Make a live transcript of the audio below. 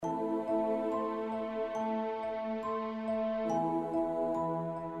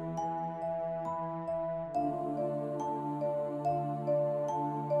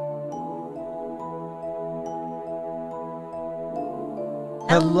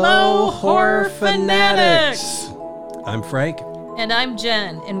Hello, horror fanatics! I'm Frank. And I'm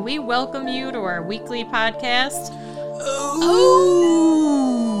Jen, and we welcome you to our weekly podcast.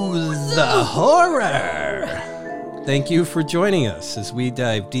 Ooh, the horror! Thank you for joining us as we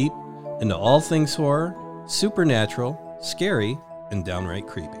dive deep into all things horror, supernatural, scary, and downright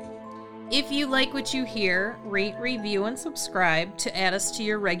creepy. If you like what you hear, rate, review, and subscribe to add us to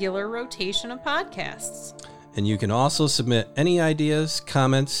your regular rotation of podcasts. And you can also submit any ideas,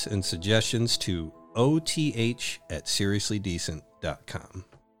 comments, and suggestions to oth@seriouslydecent.com.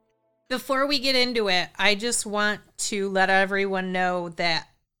 Before we get into it, I just want to let everyone know that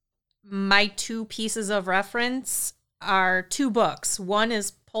my two pieces of reference are two books. One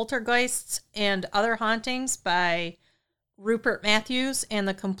is Poltergeists and Other Hauntings by Rupert Matthews, and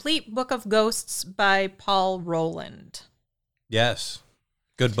The Complete Book of Ghosts by Paul Rowland. Yes,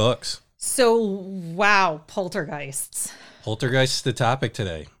 good books. So, wow, poltergeists. Poltergeist is the topic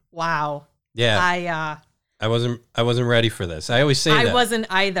today. Wow. Yeah. I wasn't ready for this. I always say that. I wasn't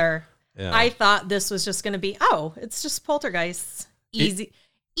either. Yeah. I thought this was just going to be, it's just poltergeists. Easy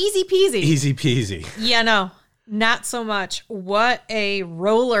peasy. Easy peasy. Yeah, no, not so much. What a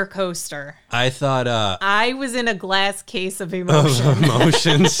roller coaster. I thought I was in a glass case of emotion.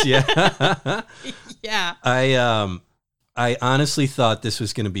 Emotions, yeah. Yeah. I honestly thought this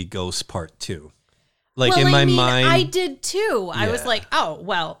was going to be Ghost Part 2. Like, well, in my mind. I did too. I was Yeah. like,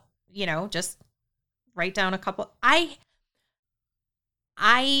 just write down a couple. I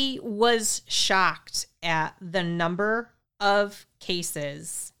was shocked at the number of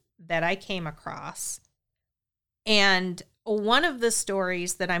cases that I came across. And one of the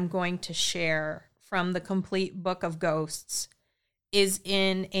stories that I'm going to share from the Complete Book of Ghosts is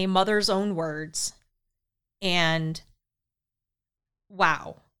in a mother's own words. And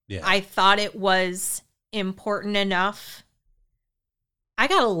wow. Yeah. I thought it was important enough. I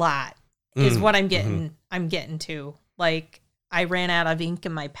got a lot is what I'm getting. Mm-hmm. I'm getting to. Like, I ran out of ink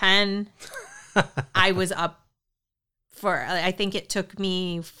in my pen. I was up for, I think it took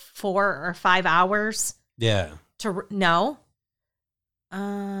me 4 or 5 hours. Yeah. No.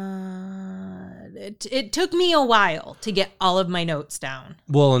 It took me a while to get all of my notes down.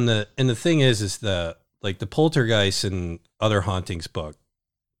 Well, and the thing is the Poltergeist and Other Hauntings book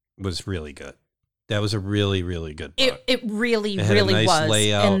was really good. That was a really, really good book. It really had a nice was.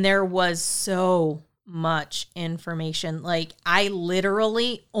 layout. And there was so much information. Like, I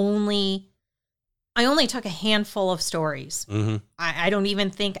literally only took a handful of stories. Mm-hmm. I don't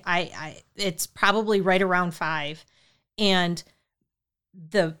even think it's probably right around 5. And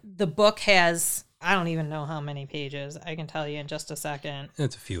the book has, I don't even know how many pages. I can tell you in just a second.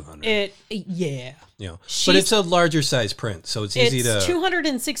 It's a few hundred. Yeah. But it's a larger size print, so it's easy to... It's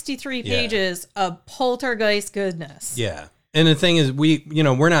 263 pages of poltergeist goodness. Yeah. And the thing is,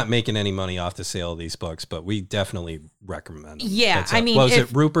 we're not making any money off the sale of these books, but we definitely recommend them. Yeah, was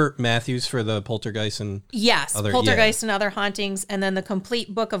it Rupert Matthews for the Poltergeist and yes, Poltergeist and Other Hauntings, and then The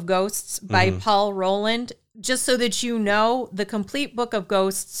Complete Book of Ghosts by Paul Rowland. Just so that you know, The Complete Book of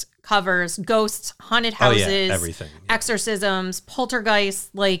Ghosts covers ghosts, haunted houses, everything, exorcisms, poltergeists.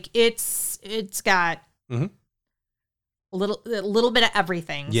 Like, it's got a little bit of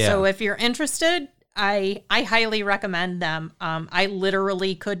everything. Yeah. So if you're interested, I highly recommend them. I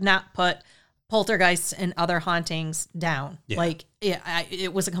literally could not put Poltergeists and Other Hauntings down. Yeah. Like,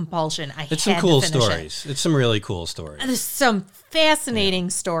 it was a compulsion. It's some cool stories. It's some really cool stories. There's some fascinating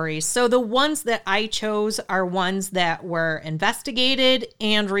stories. So the ones that I chose are ones that were investigated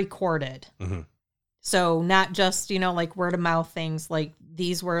and recorded. Mm-hmm. So not just, like word of mouth things. Like,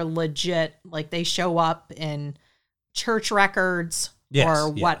 these were legit. Like, they show up in church records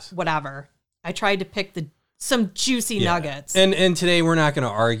whatever. I tried to pick some juicy nuggets. And today we're not going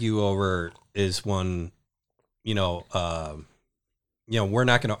to argue over is one, we're not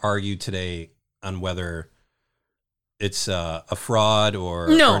going to argue today on whether it's a fraud or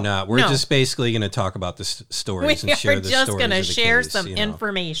not. We're just basically going to talk about the stories and share the stories. We're just going to share some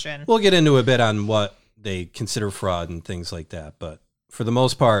information. We'll get into a bit on what they consider fraud and things like that. But for the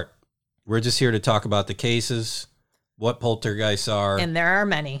most part, we're just here to talk about the cases, what poltergeists are. And there are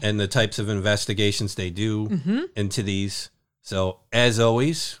many. And the types of investigations they do into these. So, as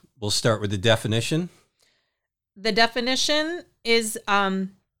always, we'll start with the definition. The definition is,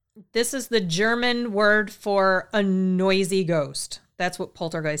 this is the German word for a noisy ghost. That's what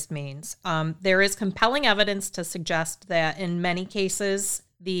poltergeist means. There is compelling evidence to suggest that in many cases,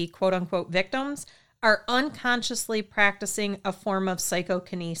 the quote-unquote victims are unconsciously practicing a form of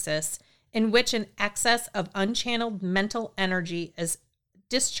psychokinesis in which an excess of unchanneled mental energy is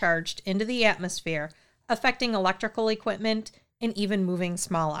discharged into the atmosphere, affecting electrical equipment, and even moving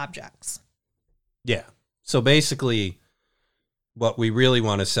small objects. Yeah. So basically, what we really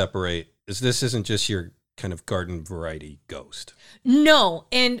want to separate is this isn't just your kind of garden variety ghost. No.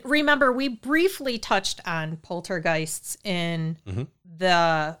 And remember, we briefly touched on poltergeists in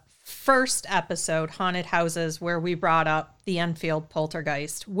the first episode, Haunted Houses, where we brought up the Enfield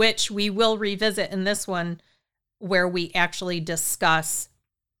poltergeist, which we will revisit in this one, where we actually discuss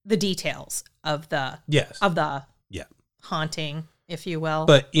the details of the haunting, if you will.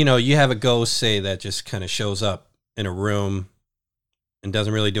 But, you have a ghost, say, that just kind of shows up in a room and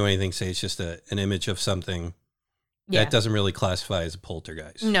doesn't really do anything. Say it's just an image of something. Yeah. That doesn't really classify as a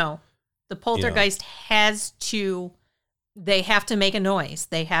poltergeist. No. The poltergeist they have to make a noise.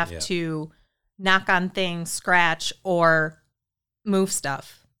 They have to knock on things, scratch, or move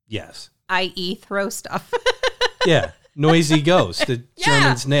stuff. Yes. I.e. throw stuff. Yeah. Noisy ghost. The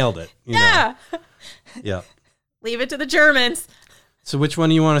Germans nailed it. You know. Yeah. Leave it to the Germans. So which one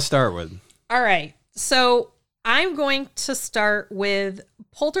do you want to start with? All right. So I'm going to start with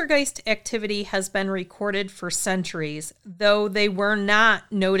poltergeist activity has been recorded for centuries, though they were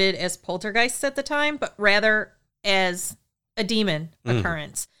not noted as poltergeists at the time, but rather as a demon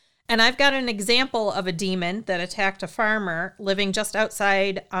occurrence. And I've got an example of a demon that attacked a farmer living just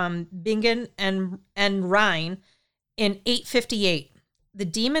outside Bingen and Rhine in 858. The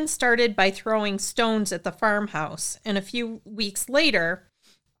demon started by throwing stones at the farmhouse, and a few weeks later,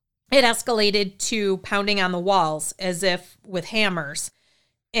 it escalated to pounding on the walls as if with hammers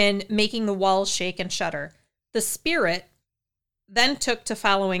and making the walls shake and shudder. The spirit then took to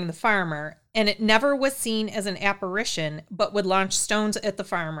following the farmer, and it never was seen as an apparition, but would launch stones at the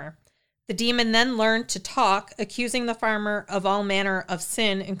farmer. The demon then learned to talk, accusing the farmer of all manner of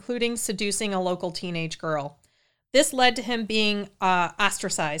sin, including seducing a local teenage girl. This led to him being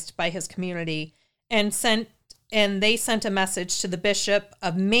ostracized by his community, and they sent a message to the Bishop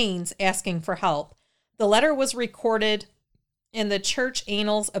of Mainz asking for help. The letter was recorded in the church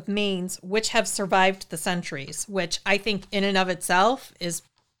annals of Mainz, which have survived the centuries, which I think in and of itself is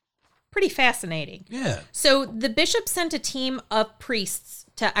pretty fascinating. Yeah. So the bishop sent a team of priests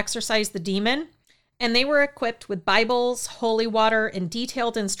to exorcise the demon, and they were equipped with Bibles, holy water, and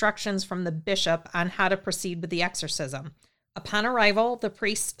detailed instructions from the bishop on how to proceed with the exorcism. Upon arrival, the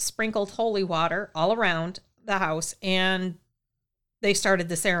priests sprinkled holy water all around the house, and they started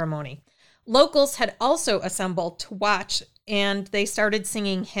the ceremony. Locals had also assembled to watch, and they started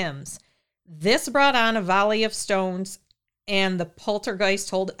singing hymns. This brought on a volley of stones, and the poltergeist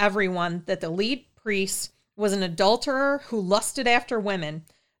told everyone that the lead priest was an adulterer who lusted after women.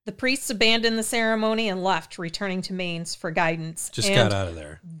 The priests abandoned the ceremony and left, returning to Mainz for guidance. Just got out of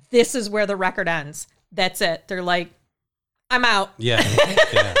there. This is where the record ends. That's it. They're like, I'm out. Yeah.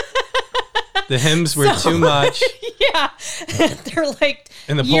 The hymns were too much. Yeah. They're like,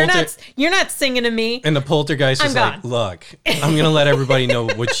 and you're not singing to me. And the poltergeist is like, look, I'm going to let everybody know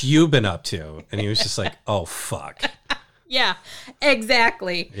what you've been up to. And he was just like, oh, fuck. Yeah,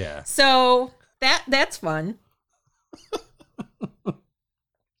 exactly. Yeah. So that's fun.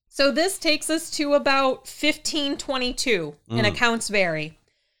 So this takes us to about 1522, and accounts vary.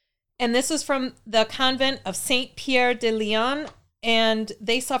 And this is from the convent of Saint Pierre de Lyon, and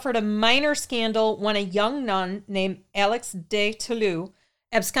they suffered a minor scandal when a young nun named Alix de Toulouse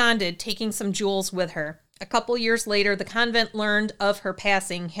absconded, taking some jewels with her. A couple years later, the convent learned of her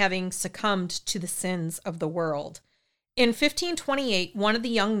passing, having succumbed to the sins of the world. In 1528, one of the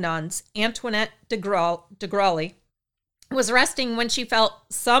young nuns, Antoinette de Grolly, was resting when she felt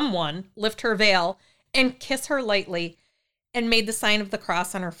someone lift her veil and kiss her lightly and made the sign of the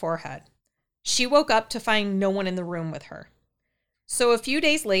cross on her forehead. She woke up to find no one in the room with her. So a few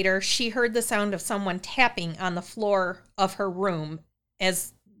days later, she heard the sound of someone tapping on the floor of her room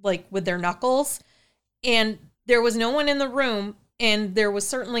as like with their knuckles, and there was no one in the room, and there was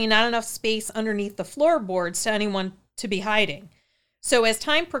certainly not enough space underneath the floorboards to anyone to be hiding. So as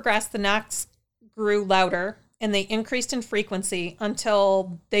time progressed, the knocks grew louder, and they increased in frequency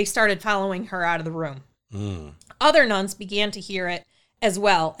until they started following her out of the room. Other nuns began to hear it as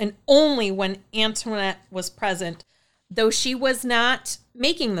well, and only when Antoinette was present, though she was not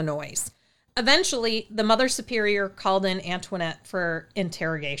making the noise. Eventually, the Mother Superior called in Antoinette for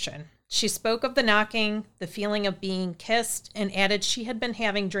interrogation. She spoke of the knocking, the feeling of being kissed, and added she had been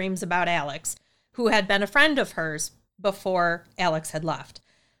having dreams about Alix, who had been a friend of hers before Alix had left.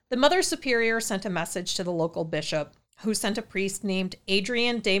 The Mother Superior sent a message to the local bishop, who sent a priest named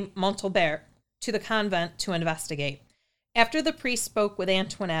Adrien de Montalbert to the convent to investigate. After the priest spoke with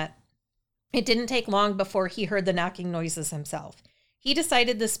Antoinette, it didn't take long before he heard the knocking noises himself. He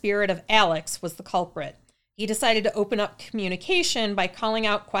decided the spirit of Alix was the culprit. He decided to open up communication by calling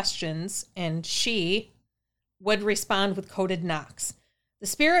out questions, and she would respond with coded knocks. The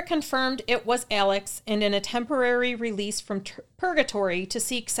spirit confirmed it was Alex and in a temporary release from purgatory to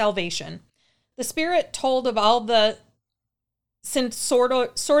seek salvation. The spirit told of all the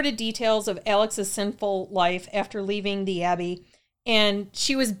sordid details of Alex's sinful life after leaving the abbey, and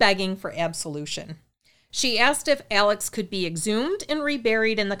she was begging for absolution. She asked if Alex could be exhumed and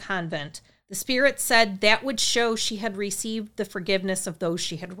reburied in the convent. The spirit said that would show she had received the forgiveness of those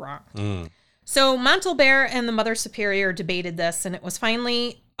she had wronged. So Montalbert and the Mother Superior debated this, and it was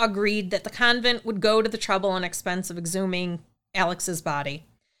finally agreed that the convent would go to the trouble and expense of exhuming Alex's body,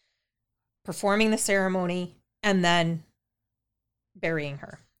 performing the ceremony, and then burying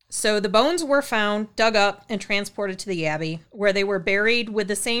her. So the bones were found, dug up, and transported to the abbey, where they were buried with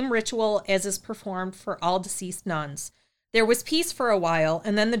the same ritual as is performed for all deceased nuns. There was peace for a while,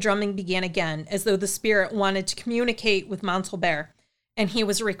 and then the drumming began again, as though the spirit wanted to communicate with Montalbert, and he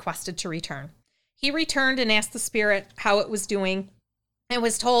was requested to return. He returned and asked the spirit how it was doing, and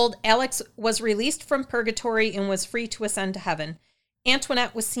was told Alex was released from purgatory and was free to ascend to heaven.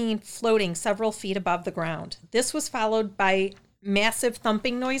 Antoinette was seen floating several feet above the ground. This was followed by massive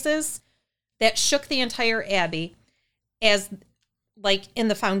thumping noises that shook the entire abbey, as like in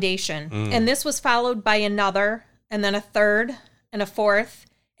the foundation. And this was followed by another, and then a third, and a fourth.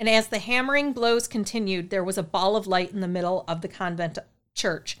 And as the hammering blows continued, there was a ball of light in the middle of the convent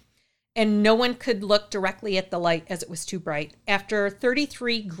church, and no one could look directly at the light as it was too bright. After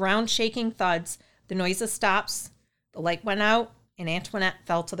 33 ground-shaking thuds, the noises stopped, the light went out, and Antoinette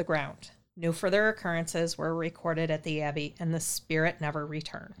fell to the ground. No further occurrences were recorded at the abbey, and the spirit never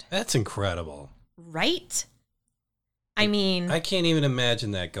returned. That's incredible. Right? I mean... I can't even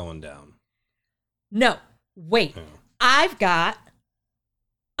imagine that going down. No. Wait. I've got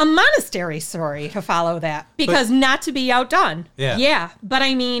a monastery story to follow that, because not to be outdone. Yeah. But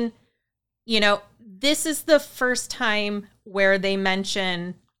I mean, you know, this is the first time where they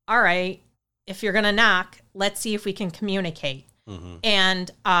mention, all right, if you're going to knock, let's see if we can communicate.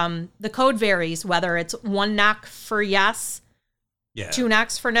 And the code varies, whether it's one knock for yes, 2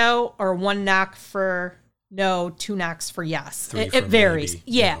 knocks for no, or 1 knock for no, 2 knocks for yes. It varies. Maybe.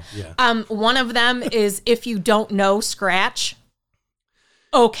 Yeah. One of them is if you don't know, scratch.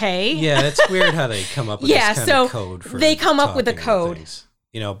 Okay. Yeah, it's weird how they come up with this kind of code. For they come up with a code. Things.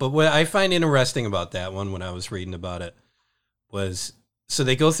 You know, but what I find interesting about that one when I was reading about it was, so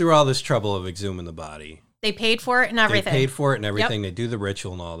they go through all this trouble of exhuming the body. They paid for it and everything. They do the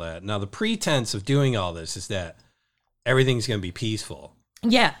ritual and all that. Now, the pretense of doing all this is that everything's going to be peaceful.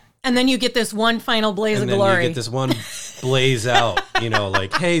 Yeah. And then you get this one final blaze of glory. And then you get this one blaze out, you know,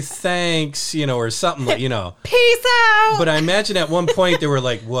 like, hey, thanks, you know, or something, you know. Peace out! But I imagine at one point they were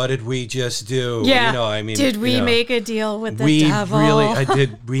like, what did we just do? Yeah. You know, I mean. Did we make a deal with the devil?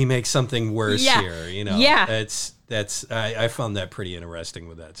 Did we make something worse here? You know. Yeah. I found that pretty interesting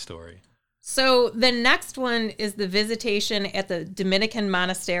with that story. So the next one is the visitation at the Dominican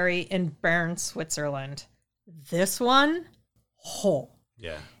monastery in Bern, Switzerland. This one,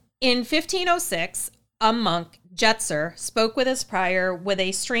 yeah. In 1506, a monk, Jetzer, spoke with his prior with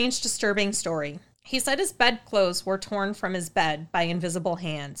a strange, disturbing story. He said his bedclothes were torn from his bed by invisible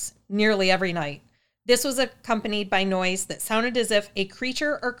hands nearly every night. This was accompanied by noise that sounded as if a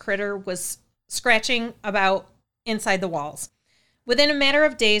creature or critter was scratching about inside the walls. Within a matter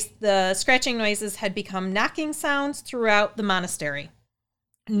of days, the scratching noises had become knocking sounds throughout the monastery.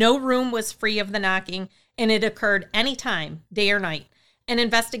 No room was free of the knocking, and it occurred any time, day or night. An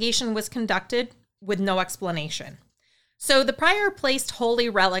investigation was conducted with no explanation. So the prior placed holy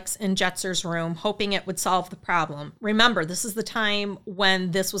relics in Jetzer's room, hoping it would solve the problem. Remember, this is the time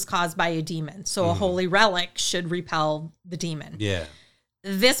when this was caused by a demon, so a holy relic should repel the demon. Yeah.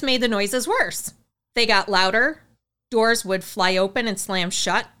 This made the noises worse. They got louder. Doors would fly open and slam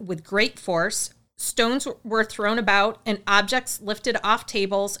shut with great force. Stones were thrown about and objects lifted off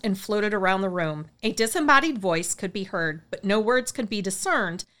tables and floated around the room. A disembodied voice could be heard, but no words could be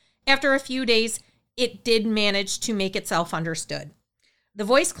discerned. After a few days, it did manage to make itself understood. The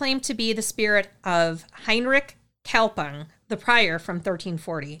voice claimed to be the spirit of Heinrich Kalpung, the prior from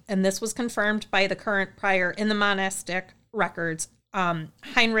 1340, and this was confirmed by the current prior in the monastic records.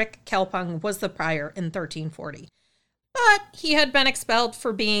 Heinrich Kalpung was the prior in 1340. But he had been expelled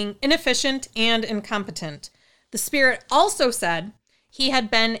for being inefficient and incompetent. The spirit also said he had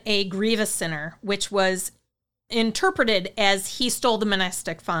been a grievous sinner, which was interpreted as he stole the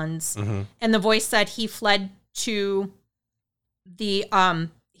monastic funds. And the voice said he fled to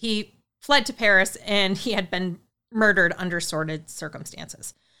Paris and he had been murdered under sordid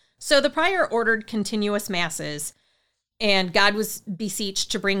circumstances. So the prior ordered continuous masses, and God was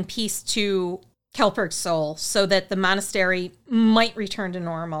beseeched to bring peace to Kelperg's soul so that the monastery might return to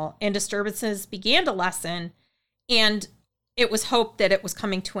normal, and disturbances began to lessen, and it was hoped that it was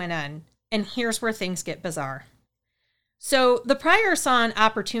coming to an end. And here's where things get bizarre. So the prior saw an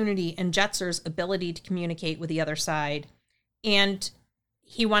opportunity in Jetzer's ability to communicate with the other side, and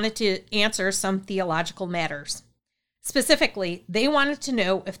he wanted to answer some theological matters. Specifically, they wanted to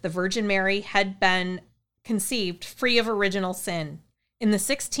know if the Virgin Mary had been conceived free of original sin. In the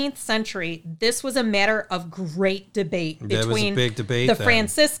 16th century, this was a matter of great debate between the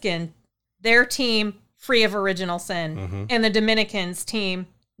Franciscan, their team, free of original sin, and the Dominicans' team,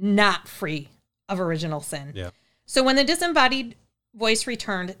 not free of original sin. Yeah. So when the disembodied voice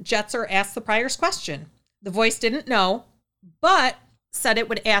returned, Jetzer asked the prior's question. The voice didn't know, but said it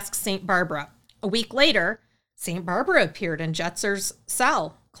would ask St. Barbara. A week later, St. Barbara appeared in Jetzer's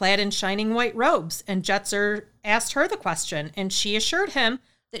cell, clad in shining white robes, and Jetzer asked her the question, and she assured him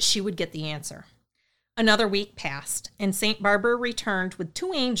that she would get the answer. Another week passed, and St. Barbara returned with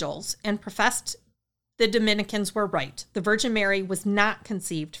 2 angels and professed the Dominicans were right. The Virgin Mary was not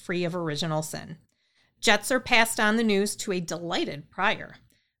conceived free of original sin. Jetzer passed on the news to a delighted prior.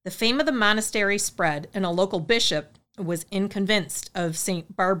 The fame of the monastery spread, and a local bishop was unconvinced of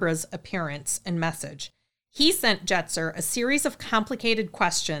St. Barbara's appearance and message. He sent Jetzer a series of complicated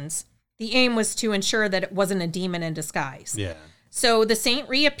questions. The aim was to ensure that it wasn't a demon in disguise. Yeah. So the saint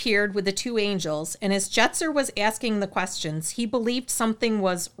reappeared with the 2 angels, and as Jetzer was asking the questions, he believed something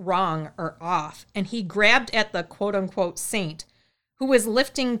was wrong or off, and he grabbed at the quote-unquote saint, who was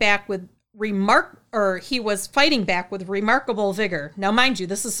lifting back with he was fighting back with remarkable vigor. Now, mind you,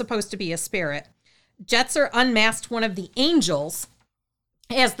 this is supposed to be a spirit. Jetzer unmasked one of the angels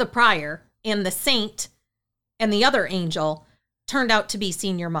as the prior, and the saint and the other angel turned out to be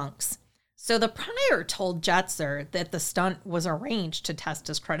senior monks. So the prior told Jetzer that the stunt was arranged to test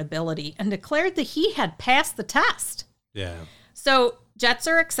his credibility and declared that he had passed the test. Yeah. So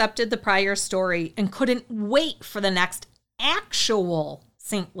Jetzer accepted the prior's story and couldn't wait for the next actual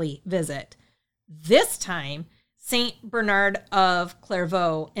saintly visit. This time, St. Bernard of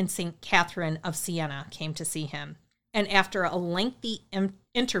Clairvaux and St. Catherine of Siena came to see him. And after a lengthy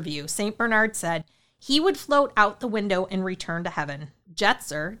interview, St. Bernard said he would float out the window and return to heaven.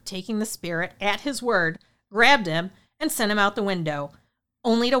 Jetzer, taking the spirit at his word, grabbed him and sent him out the window,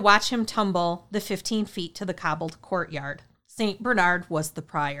 only to watch him tumble the 15 feet to the cobbled courtyard. St. Bernard was the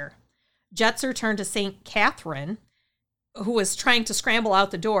prior. Jetzer turned to St. Catherine, who was trying to scramble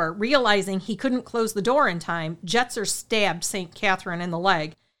out the door. Realizing he couldn't close the door in time, Jetzer stabbed St. Catherine in the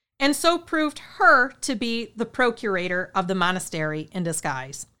leg, and so proved her to be the procurator of the monastery in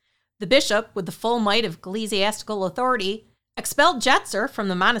disguise. The bishop, with the full might of ecclesiastical authority, expelled Jetzer from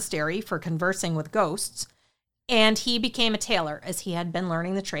the monastery for conversing with ghosts, and he became a tailor, as he had been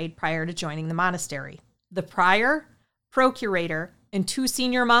learning the trade prior to joining the monastery. The prior, procurator, and 2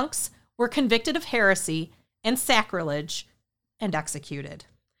 senior monks were convicted of heresy and sacrilege and executed.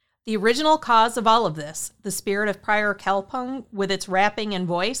 The original cause of all of this, the spirit of Prior Kelpung, with its rapping and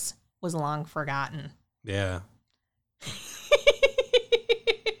voice, was long forgotten. Yeah.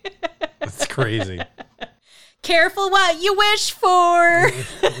 That's crazy. Careful what you wish for.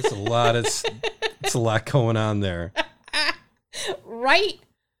 It's a lot going on there. Right?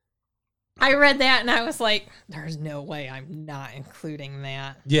 I read that and I was like, there's no way I'm not including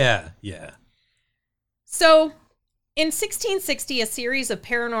that. Yeah, yeah. So, in 1660, a series of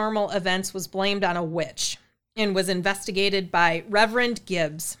paranormal events was blamed on a witch and was investigated by Reverend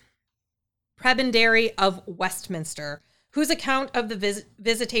Gibbs, prebendary of Westminster, whose account of the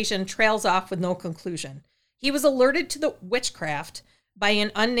visitation trails off with no conclusion. He was alerted to the witchcraft by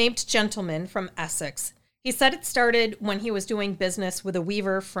an unnamed gentleman from Essex. He said it started when he was doing business with a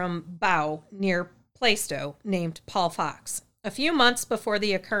weaver from Bow near Plaistow named Paul Fox. A few months before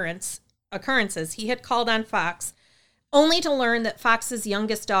the occurrences, he had called on Fox, only to learn that Fox's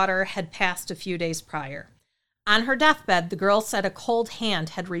youngest daughter had passed a few days prior. On her deathbed, the girl said a cold hand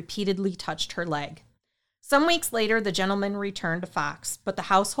had repeatedly touched her leg. Some weeks later, the gentleman returned to Fox, but the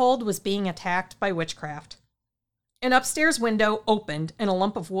household was being attacked by witchcraft. An upstairs window opened and a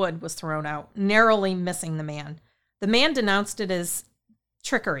lump of wood was thrown out, narrowly missing the man. The man denounced it as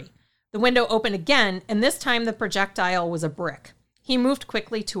trickery. The window opened again, and this time the projectile was a brick. He moved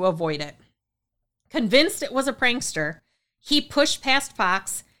quickly to avoid it. Convinced it was a prankster, he pushed past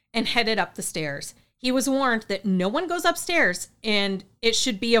Fox and headed up the stairs. He was warned that no one goes upstairs and it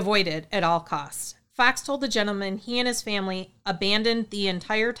should be avoided at all costs. Fox told the gentleman he and his family abandoned the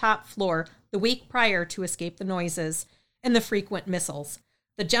entire top floor the week prior to escape the noises and the frequent missiles.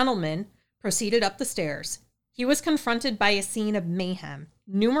 The gentleman proceeded up the stairs. He was confronted by a scene of mayhem.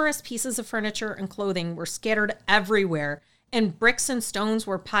 Numerous pieces of furniture and clothing were scattered everywhere, and bricks and stones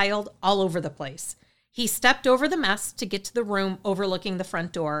were piled all over the place. He stepped over the mess to get to the room overlooking the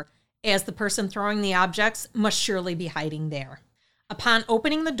front door, as the person throwing the objects must surely be hiding there. Upon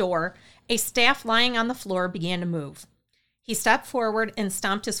opening the door, a staff lying on the floor began to move. He stepped forward and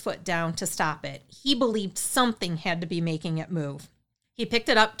stomped his foot down to stop it. He believed something had to be making it move. He picked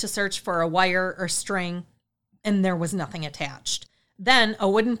it up to search for a wire or string, and there was nothing attached. Then a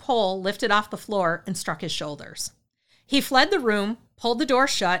wooden pole lifted off the floor and struck his shoulders. He fled the room, pulled the door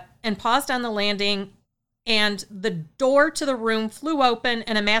shut, and paused on the landing, and the door to the room flew open,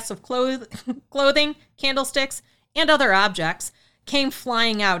 and a mass of clothing, candlesticks, and other objects came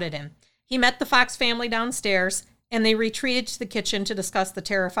flying out at him. He met the Fox family downstairs, and they retreated to the kitchen to discuss the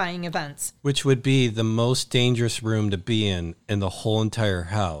terrifying events. Which would be the most dangerous room to be in the whole entire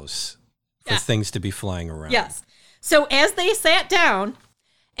house for things to be flying around. Yes. So as they sat down,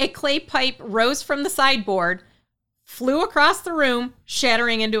 a clay pipe rose from the sideboard, flew across the room,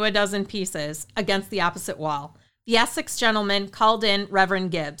 shattering into a dozen pieces against the opposite wall. The Essex gentleman called in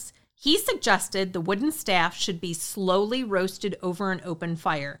Reverend Gibbs. He suggested the wooden staff should be slowly roasted over an open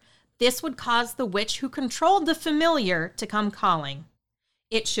fire. This would cause the witch who controlled the familiar to come calling.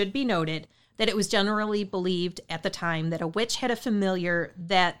 It should be noted that it was generally believed at the time that a witch had a familiar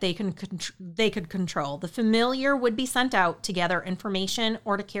that they could control. The familiar would be sent out to gather information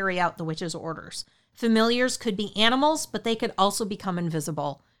or to carry out the witch's orders. Familiars could be animals, but they could also become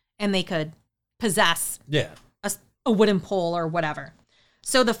invisible, and they could possess a wooden pole or whatever.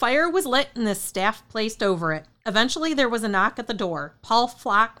 So the fire was lit and the staff placed over it. Eventually there was a knock at the door. Paul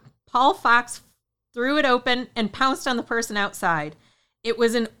Fox threw it open and pounced on the person outside. It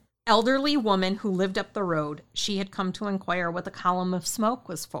was an elderly woman who lived up the road. She had come to inquire what the column of smoke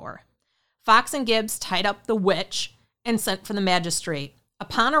was for. Fox and Gibbs tied up the witch and sent for the magistrate.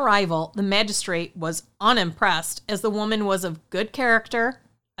 Upon arrival, the magistrate was unimpressed, as the woman was of good character,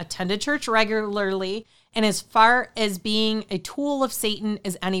 attended church regularly, and as far as being a tool of Satan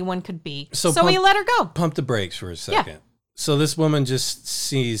as anyone could be. So he let her go. Pump the brakes for a second. Yeah. So this woman just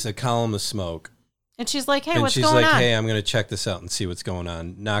sees a column of smoke. And she's like, hey, what's going on? And she's like, hey, I'm going to check this out and see what's going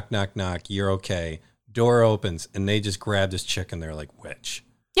on. Knock, knock, knock. You're okay. Door opens, and they just grab this chick, and they're like, witch.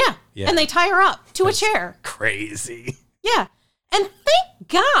 Yeah. And they tie her up to a chair. Crazy. Yeah. And thank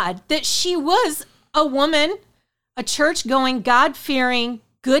God that she was a woman, a church-going, God-fearing,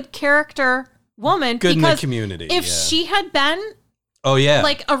 good character woman. Good in the community. If she had been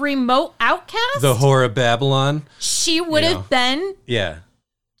like a remote outcast, the whore of Babylon, she would have been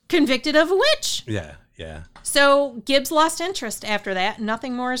convicted of a witch. Yeah. So Gibbs lost interest after that.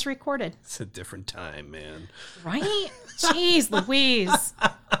 Nothing more is recorded. It's a different time, man. Right? Jeez Louise.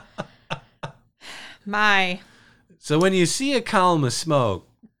 So when you see a column of smoke,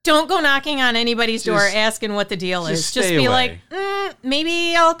 don't go knocking on anybody's door asking what the deal is. Just be away. Like,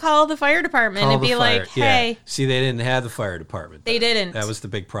 maybe I'll call the fire department and be like, hey. Yeah. See, they didn't have the fire department. They didn't. That was the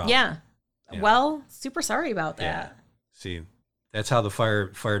big problem. Yeah. Well, super sorry about that. Yeah. See, that's how the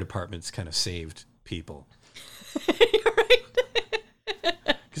fire departments kind of saved people.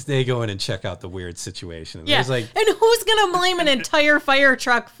 Because they go in and check out the weird situation. And and who's going to blame an entire fire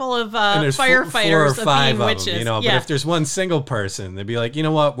truck full of firefighters 4 or 5 of being witches? Them, But if there's one single person, they'd be like, you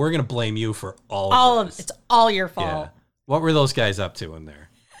know what? We're going to blame you for all of this. It's all your fault. Yeah. What were those guys up to in there?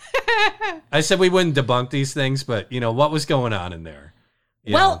 I said we wouldn't debunk these things, but, what was going on in there?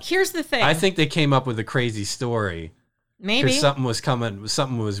 Here's the thing. I think they came up with a crazy story. Maybe. Because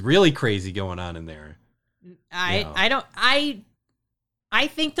something was really crazy going on in there. I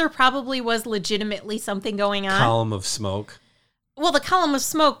think there probably was legitimately something going on. Column of smoke. Well, the column of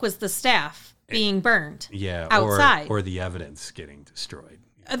smoke was the staff being burned. Yeah, outside. Or the evidence getting destroyed.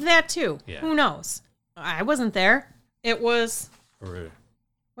 That too. Yeah. Who knows? I wasn't there. It was...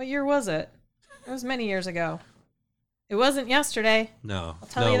 What year was it? It was many years ago. It wasn't yesterday. No. I'll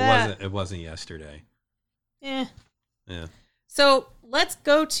tell you that. It wasn't yesterday. Yeah. Yeah. So let's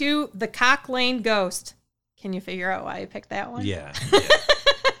go to the Cock Lane Ghost. Can you figure out why I picked that one? Yeah.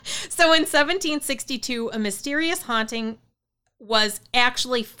 So in 1762, a mysterious haunting was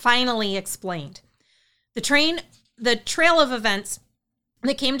actually finally explained. The trail of events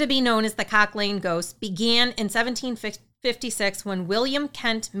that came to be known as the Cock Lane Ghost began in 1756 when William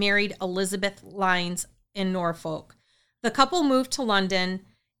Kent married Elizabeth Lynes in Norfolk. The couple moved to London,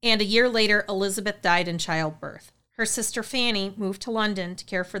 and a year later, Elizabeth died in childbirth. Her sister Fanny moved to London to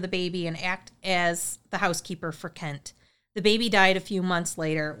care for the baby and act as the housekeeper for Kent. The baby died a few months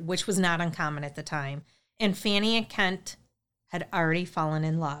later, which was not uncommon at the time, and Fanny and Kent had already fallen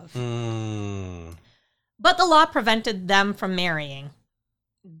in love. Mm. But the law prevented them from marrying.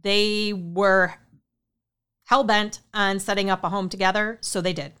 They were hell-bent on setting up a home together, so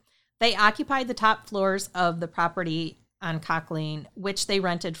they did. They occupied the top floors of the property on Cock Lane, which they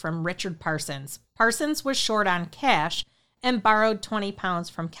rented from Richard Parsons. Parsons was short on cash and borrowed 20 pounds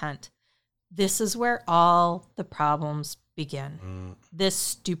from Kent. This is where all the problems begin. This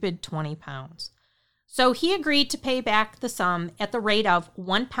stupid 20 pounds. So he agreed to pay back the sum at the rate of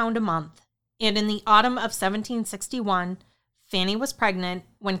 £1 a month. And in the autumn of 1761, Fanny was pregnant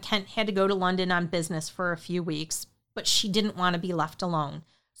when Kent had to go to London on business for a few weeks, but she didn't want to be left alone.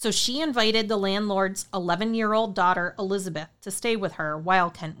 So she invited the landlord's 11-year-old daughter, Elizabeth, to stay with her while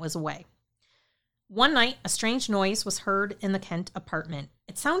Kent was away. One night, a strange noise was heard in the Kent apartment.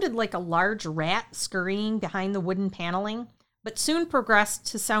 It sounded like a large rat scurrying behind the wooden paneling, but soon progressed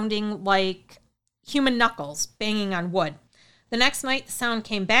to sounding like human knuckles banging on wood. The next night, the sound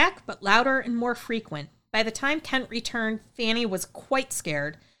came back, but louder and more frequent. By the time Kent returned, Fanny was quite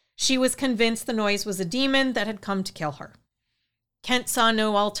scared. She was convinced the noise was a demon that had come to kill her. Kent saw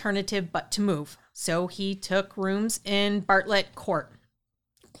no alternative but to move, so he took rooms in Bartlett Court,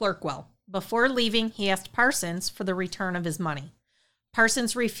 Clerkwell. Before leaving, he asked Parsons for the return of his money.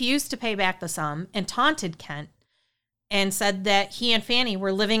 Parsons refused to pay back the sum and taunted Kent and said that he and Fanny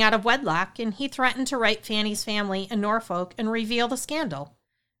were living out of wedlock, and he threatened to write Fanny's family in Norfolk and reveal the scandal.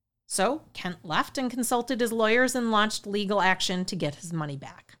 So Kent left and consulted his lawyers and launched legal action to get his money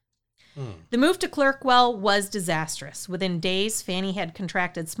back. The move to Clerkwell was disastrous. Within days, Fanny had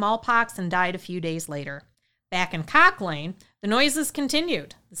contracted smallpox and died a few days later. Back in Cock Lane, the noises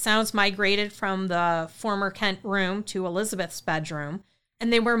continued. The sounds migrated from the former Kent room to Elizabeth's bedroom,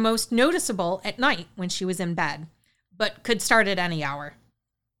 and they were most noticeable at night when she was in bed, but could start at any hour.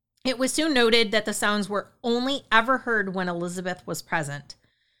 It was soon noted that the sounds were only ever heard when Elizabeth was present.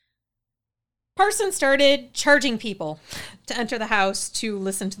 Parsons started charging people to enter the house to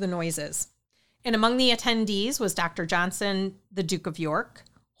listen to the noises. And among the attendees was Dr. Johnson, the Duke of York,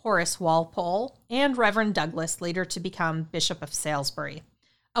 Horace Walpole, and Reverend Douglas, later to become Bishop of Salisbury.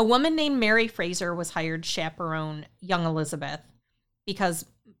 A woman named Mary Fraser was hired to chaperone young Elizabeth because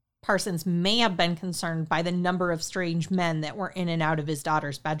Parsons may have been concerned by the number of strange men that were in and out of his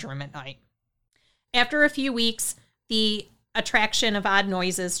daughter's bedroom at night. After a few weeks, the attraction of odd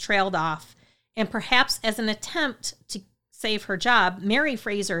noises trailed off, and perhaps as an attempt to save her job, Mary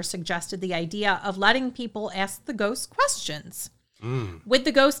Fraser suggested the idea of letting people ask the ghost questions, with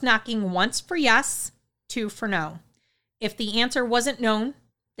the ghost knocking once for yes, two for no. If the answer wasn't known,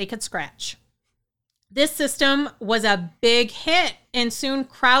 they could scratch. This system was a big hit, and soon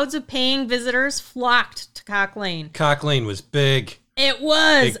crowds of paying visitors flocked to Cock Lane. Cock Lane was big. It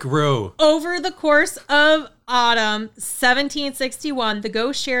was. It grew. Over the course of autumn 1761, the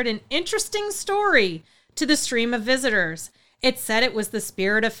ghost shared an interesting story to the stream of visitors. It said it was the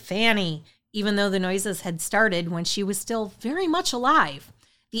spirit of Fanny, even though the noises had started when she was still very much alive.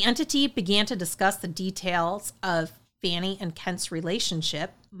 The entity began to discuss the details of Fanny and Kent's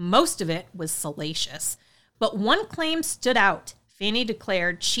relationship. Most of it was salacious, but one claim stood out. Fanny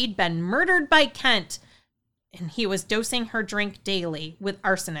declared she'd been murdered by Kent, and he was dosing her drink daily with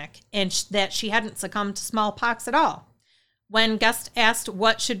arsenic, and that she hadn't succumbed to smallpox at all. When guests asked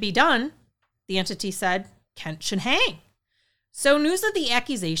what should be done, the entity said Kent should hang. So news of the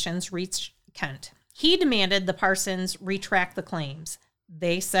accusations reached Kent. He demanded the Parsons retract the claims.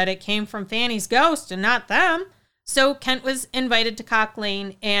 They said it came from Fanny's ghost and not them. So Kent was invited to Cock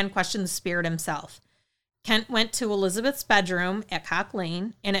Lane and questioned the spirit himself. Kent went to Elizabeth's bedroom at Cock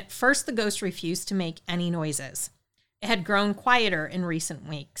Lane, and at first the ghost refused to make any noises. It had grown quieter in recent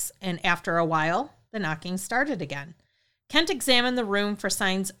weeks, and after a while, the knocking started again. Kent examined the room for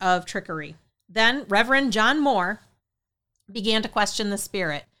signs of trickery. Then Reverend John Moore began to question the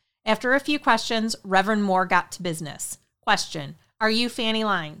spirit. After a few questions, Reverend Moore got to business. Question: Are you Fanny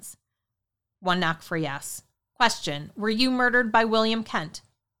Lines? One knock for yes. Question: Were you murdered by William Kent?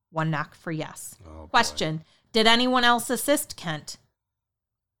 One knock for yes. Oh, Question: Did anyone else assist Kent?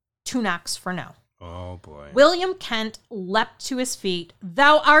 Two knocks for no. Oh, boy. William Kent leapt to his feet.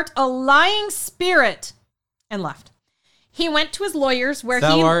 Thou art a lying spirit, and left. He went to his lawyers where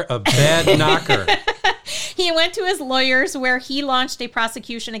Thou art a bad knocker. He went to his lawyers where he launched a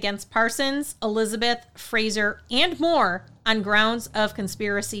prosecution against Parsons, Elizabeth, Fraser, and Moore on grounds of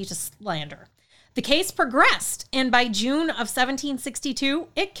conspiracy to slander. The case progressed, and by June of 1762,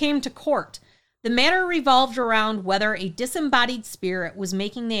 it came to court. The matter revolved around whether a disembodied spirit was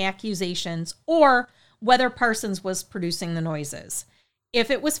making the accusations or whether Parsons was producing the noises. If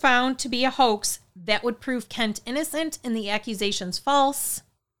it was found to be a hoax, that would prove Kent innocent and the accusations false,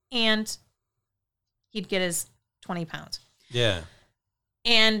 and he'd get his 20 pounds. Yeah.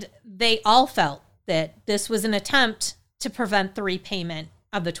 And they all felt that this was an attempt to prevent the repayment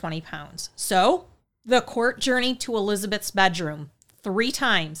of the 20 pounds. So the court journeyed to Elizabeth's bedroom 3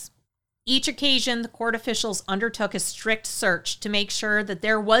 times. Each occasion, the court officials undertook a strict search to make sure that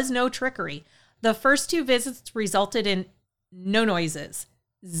there was no trickery. The first 2 visits resulted in no noises.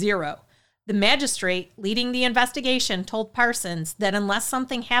 0. The magistrate leading the investigation told Parsons that unless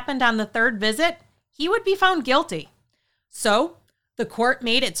something happened on the 3rd visit, he would be found guilty. So, the court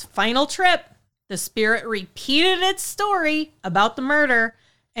made its final trip. The spirit repeated its story about the murder,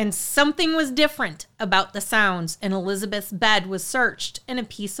 and something was different about the sounds, and Elizabeth's bed was searched, and a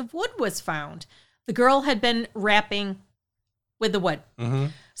piece of wood was found. The girl had been rapping with the wood. Mm-hmm.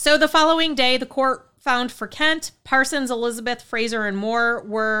 So the following day, the court found for Kent. Parsons, Elizabeth, Fraser, and Moore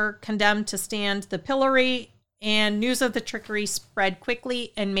were condemned to stand the pillory, and news of the trickery spread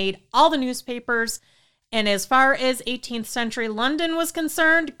quickly and made all the newspapers. And as far as 18th century London was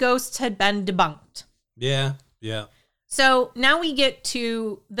concerned, ghosts had been debunked. Yeah, yeah. So now we get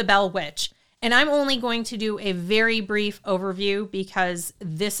to the Bell Witch. And I'm only going to do a very brief overview because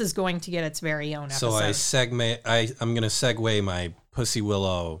this is going to get its very own episode. So I'm going to segue my Pussy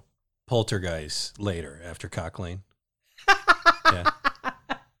Willow poltergeist later after Cockling. Yeah.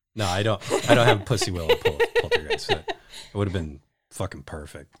 No, I don't have a Pussy Willow poltergeist. It would have been fucking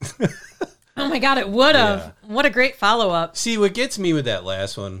perfect. Oh my God, it would have. Yeah. What a great follow-up. See, what gets me with that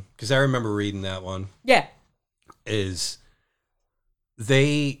last one, because I remember reading that one. Yeah. Is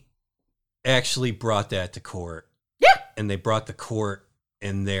they actually brought that to court. Yeah. And they brought the court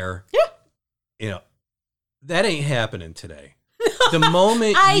in there. Yeah. You know, that ain't happening today. The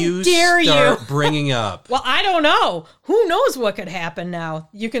moment you start bringing up. Well, I don't know. Who knows what could happen now?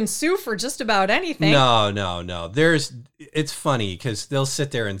 You can sue for just about anything. No. It's funny because they'll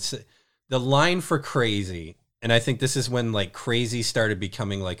sit there and say, the line for crazy, and I think this is when like crazy started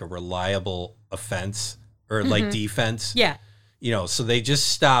becoming like a reliable offense or like defense. Yeah. You know, so they just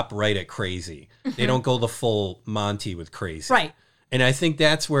stop right at crazy. They don't go the full Monty with crazy. Right. And I think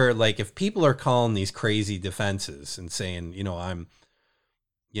that's where, like, if people are calling these crazy defenses and saying, you know, I'm,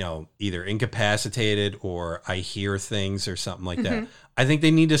 you know, either incapacitated or I hear things or something like that, I think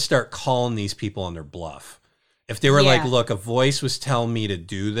they need to start calling these people on their bluff. If they were like, look, a voice was telling me to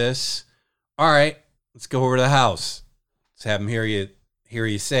do this. All right, let's go over to the house. Let's have them hear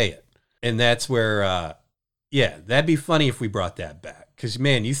you say it. And that's where, yeah, that'd be funny if we brought that back. Because,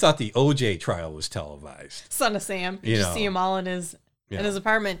 man, you thought the OJ trial was televised. Son of Sam. You just see him all in his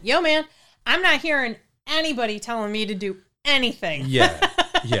apartment. Yo, man, I'm not hearing anybody telling me to do anything. Yeah.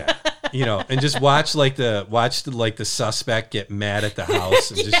 You know, and just watch the suspect get mad at the house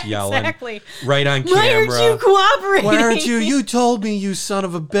and just yelling right on camera. Why aren't you cooperating? Why aren't you? You told me, you son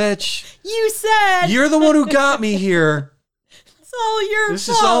of a bitch. You said. You're the one who got me here. It's all your fault. This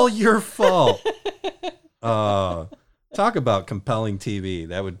is all your fault. Talk about compelling TV.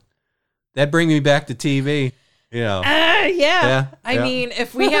 That'd bring me back to TV. You know. Yeah. I mean,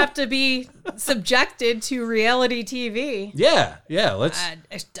 if we have to be subjected to reality TV. Yeah. Let's.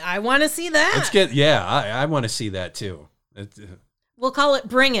 I want to see that. Let's get. Yeah, I want to see that too. We'll call it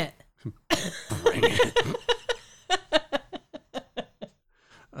Bring It. Bring It.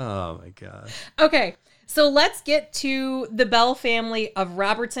 Oh my God. Okay, so let's get to the Bell family of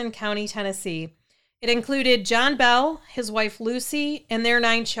Robertson County, Tennessee. It included John Bell, his wife Lucy, and their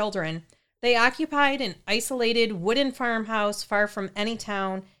 9 children. They occupied an isolated wooden farmhouse far from any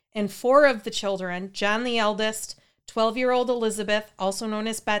town, and 4 of the children, John the eldest, 12-year-old Elizabeth, also known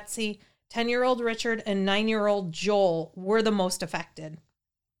as Betsy, 10-year-old Richard, and 9-year-old Joel, were the most affected.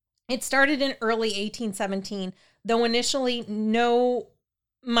 It started in early 1817, though initially so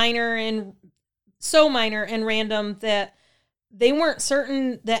minor and random that they weren't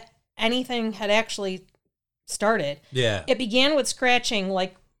certain that anything had actually started. Yeah. It began with scratching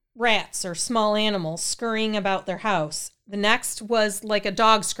like rats or small animals scurrying about their house. The next was like a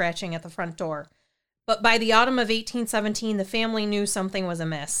dog scratching at the front door. But by the autumn of 1817, the family knew something was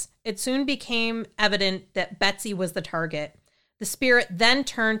amiss. It soon became evident that Betsy was the target. The spirit then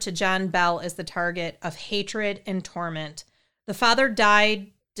turned to John Bell as the target of hatred and torment. The father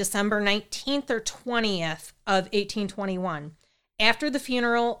died December 19th or 20th of 1821. After the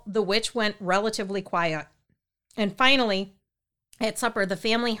funeral, the witch went relatively quiet. And finally, at supper, the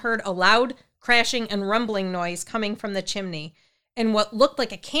family heard a loud crashing and rumbling noise coming from the chimney, and what looked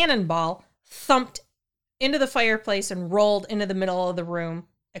like a cannonball thumped into the fireplace and rolled into the middle of the room,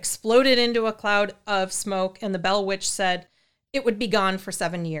 exploded into a cloud of smoke, and the Bell Witch said, it would be gone for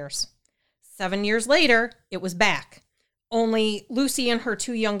 7 years. 7 years later, it was back. Only Lucy and her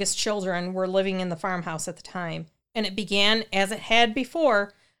 2 youngest children were living in the farmhouse at the time. And it began as it had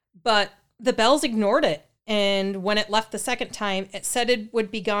before, but the Bells ignored it. And when it left the second time, it said it would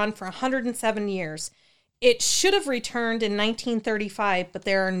be gone for 107 years. It should have returned in 1935, but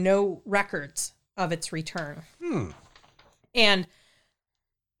there are no records of its return. And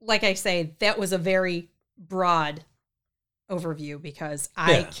like I say, that was a very broad overview because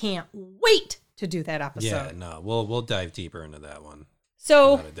I can't wait to do that episode. Yeah, no, we'll dive deeper into that one.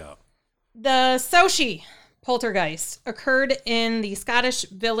 So, without a doubt. The Soushie poltergeist occurred in the Scottish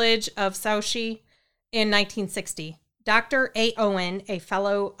village of Soushie in 1960. Dr. A. Owen, a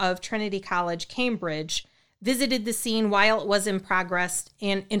fellow of Trinity College, Cambridge, visited the scene while it was in progress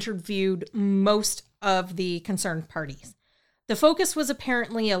and interviewed most of the concerned parties. The focus was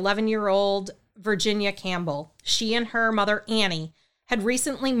apparently 11-year-old Virginia Campbell. She and her mother, Annie, had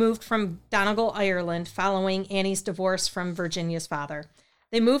recently moved from Donegal, Ireland, following Annie's divorce from Virginia's father.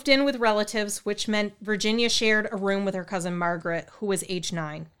 They moved in with relatives, which meant Virginia shared a room with her cousin Margaret, who was age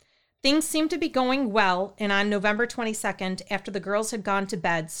 9. Things seemed to be going well, and on November 22nd, after the girls had gone to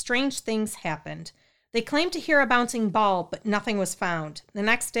bed, strange things happened. They claimed to hear a bouncing ball, but nothing was found. The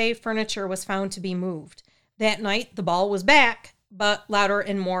next day, furniture was found to be moved. That night, the ball was back, but louder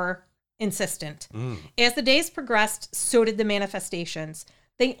and more insistent. As the days progressed, so did the manifestations.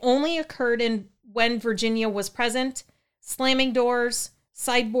 They only occurred when Virginia was present, slamming doors,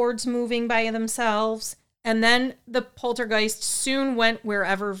 sideboards moving by themselves, and then the poltergeist soon went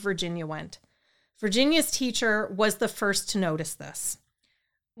wherever Virginia went. Virginia's teacher was the first to notice this.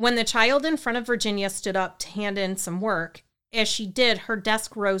 When the child in front of Virginia stood up to hand in some work, as she did, her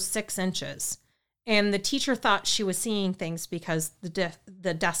desk rose 6 inches, and the teacher thought she was seeing things because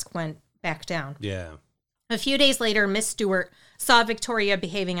the desk went back down. Yeah. A few days later, Miss Stewart saw Victoria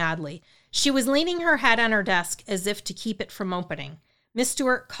behaving oddly. She was leaning her head on her desk as if to keep it from opening. Miss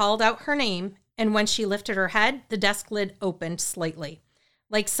Stewart called out her name, and when she lifted her head, the desk lid opened slightly,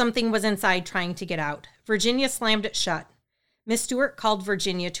 like something was inside trying to get out. Virginia slammed it shut. Miss Stewart called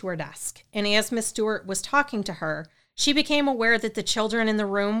Virginia to her desk, and as Miss Stewart was talking to her, she became aware that the children in the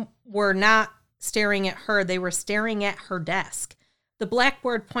room were not staring at her, they were staring at her desk. The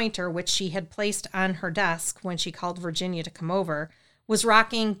blackboard pointer, which she had placed on her desk when she called Virginia to come over, was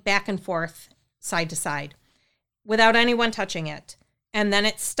rocking back and forth, side to side, without anyone touching it. And then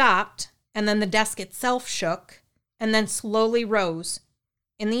it stopped, and then the desk itself shook, and then slowly rose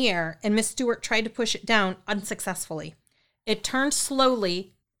in the air, and Miss Stewart tried to push it down unsuccessfully. It turned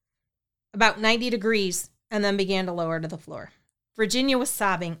slowly, about 90 degrees, and then began to lower to the floor. Virginia was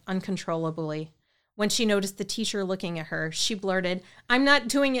sobbing uncontrollably. When she noticed the teacher looking at her, she blurted, "I'm not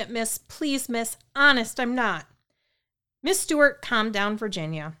doing it, miss. Please, miss. Honest, I'm not." Miss Stewart calmed down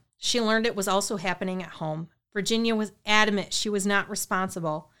Virginia. She learned it was also happening at home. Virginia was adamant she was not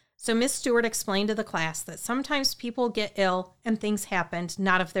responsible. So Miss Stewart explained to the class that sometimes people get ill and things happened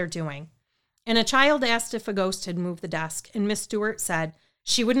not of their doing. And a child asked if a ghost had moved the desk, and Miss Stewart said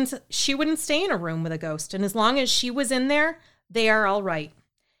she wouldn't stay in a room with a ghost, and as long as she was in there, they are all right.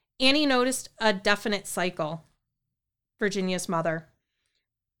 Annie noticed a definite cycle, Virginia's mother.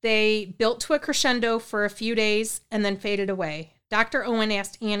 They built to a crescendo for a few days and then faded away. Dr. Owen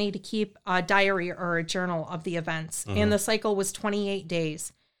asked Annie to keep a diary or a journal of the events, and the cycle was 28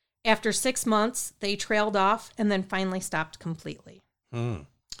 days. After 6 months, they trailed off and then finally stopped completely.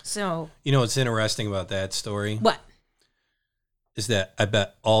 So, you know what's interesting about that story? What? Is that I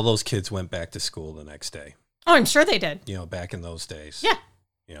bet all those kids went back to school the next day. Oh, I'm sure they did. You know, back in those days. Yeah.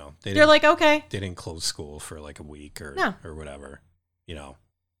 You know, they're like, okay. They didn't close school for like a week or whatever. You know,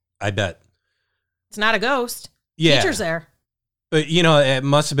 I bet. It's not a ghost. Yeah. Teacher's there. But, you know, it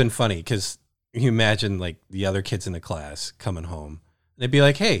must have been funny because you imagine like the other kids in the class coming home. They'd be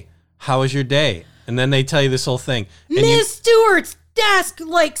like, "Hey, how was your day?" And then they tell you this whole thing. Miss Stewart's desk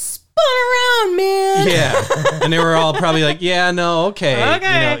like spun around, man. Yeah. And they were all probably like, "Yeah, no, okay.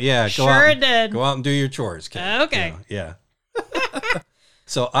 Okay. You know, yeah, go sure out. It did. Go out and do your chores, kid." Okay. You know, yeah.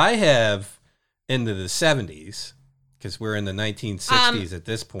 So I have into the 70s, because we're in the 1960s at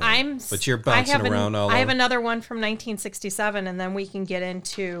this point. But you're bouncing around all over. I have another one from 1967, and then we can get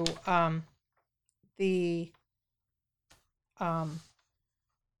into the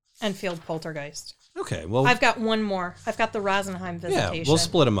Enfield poltergeist. Okay, well, I've got one more. I've got the Rosenheim visitation. Yeah, we'll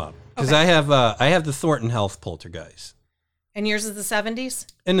split them up because Okay. I have the Thornton Health poltergeist And yours is the 70s?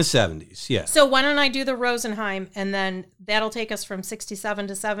 in the 70s. Yeah. So why don't I do the Rosenheim, and then that'll take us from 67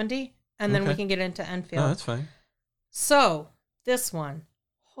 to 70, and then we Okay. can get into Enfield. No, that's fine. So, this one.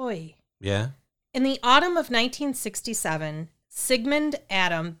 Hoy. Yeah. In the autumn of 1967, Sigmund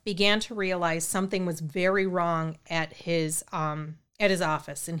Adam began to realize something was very wrong at his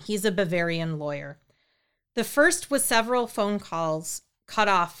office, and he's a Bavarian lawyer. The first was several phone calls cut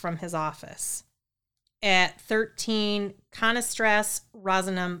off from his office at 13 Königstrasse,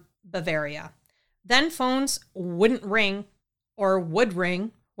 Rosenheim, Bavaria. Then phones wouldn't ring or would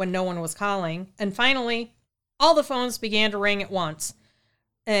ring when no one was calling. And finally, all the phones began to ring at once.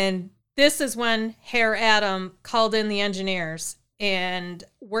 And this is when Herr Adam called in the engineers. And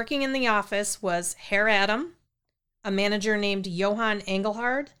working in the office was Herr Adam, a manager named Johann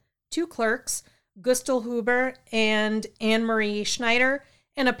Engelhard, 2 clerks, Gustl Huber and Anne-Marie Schneider,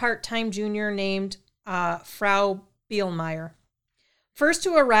 and a part-time junior named Frau Bielmeier. First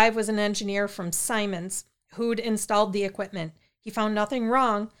to arrive was an engineer from Siemens who'd installed the equipment. He found nothing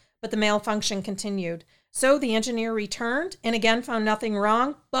wrong, but the malfunction continued. So the engineer returned and again found nothing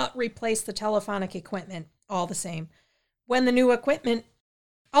wrong, but replaced the telephonic equipment all the same. When the new equipment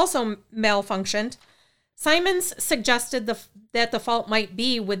also malfunctioned, Siemens suggested that the fault might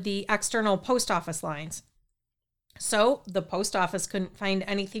be with the external post office lines. So the post office couldn't find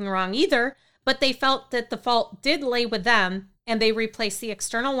anything wrong either, but they felt that the fault did lay with them, and they replaced the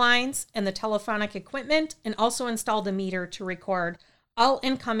external lines and the telephonic equipment and also installed a meter to record all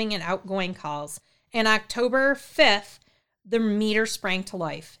incoming and outgoing calls. And October 5th, the meter sprang to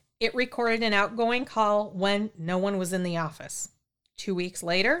life. It recorded an outgoing call when no one was in the office. 2 weeks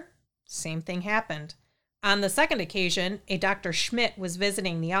later, same thing happened. On the second occasion, a Dr. Schmidt was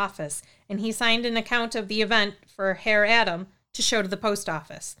visiting the office, and he signed an account of the event for Herr Adam to show to the post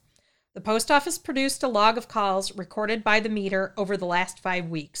office. The post office produced a log of calls recorded by the meter over the last 5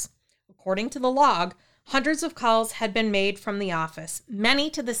 weeks. According to the log, hundreds of calls had been made from the office, many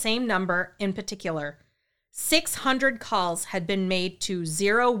to the same number in particular. 600 calls had been made to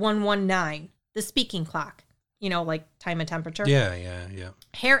 0119, the speaking clock. You know, like time and temperature. Yeah.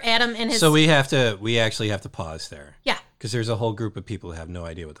 Herr Adam and his... So we actually have to pause there. Yeah. Because there's a whole group of people who have no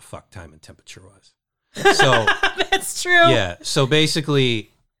idea what the fuck time and temperature was. So That's true. Yeah. So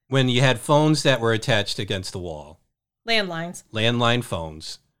basically, when you had phones that were attached against the wall, landline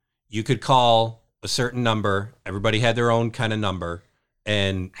phones, you could call a certain number. Everybody had their own kind of number.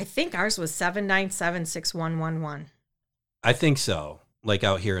 And I think ours was 797-6111. I think so. Like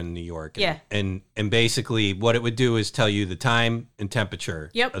out here in New York. Yeah. And basically what it would do is tell you the time and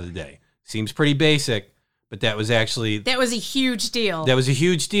temperature of the day. Seems pretty basic, but that was a huge deal. That was a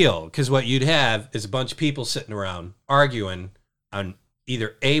huge deal because what you'd have is a bunch of people sitting around arguing on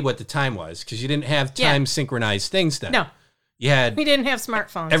either what the time was, because you didn't have time synchronized things then. No. We didn't have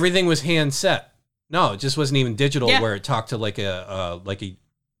smartphones. Everything was hand set. No, it just wasn't even digital where it talked to like a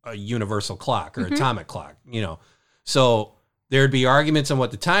universal clock or atomic clock, you know. So there'd be arguments on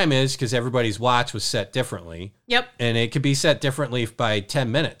what the time is because everybody's watch was set differently. Yep. And it could be set differently by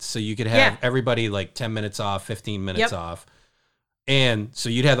 10 minutes. So you could have everybody like 10 minutes off, 15 minutes off. And so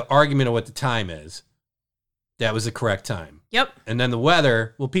you'd have the argument of what the time is. That was the correct time. Yep. And then the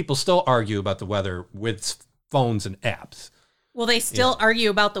weather, well, people still argue about the weather with phones and apps. Well, they still argue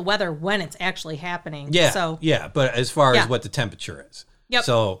about the weather when it's actually happening. Yeah. So But as far as what the temperature is. Yep.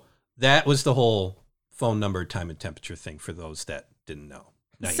 So that was the whole phone number, time, and temperature thing for those that didn't know.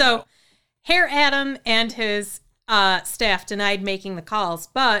 So Herr Adam and his staff denied making the calls,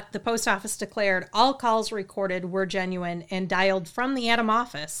 but the post office declared all calls recorded were genuine and dialed from the Adam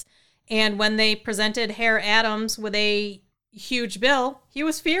office. And when they presented Herr Adams with a huge bill, he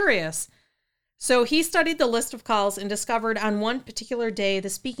was furious. So he studied the list of calls and discovered on one particular day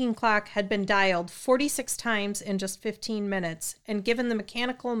the speaking clock had been dialed 46 times in just 15 minutes. And given the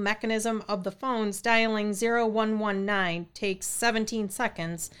mechanical mechanism of the phones, dialing 0119 takes 17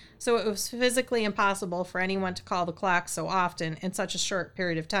 seconds. So it was physically impossible for anyone to call the clock so often in such a short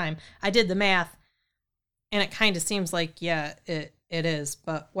period of time. I did the math, and it kind of seems like, it is,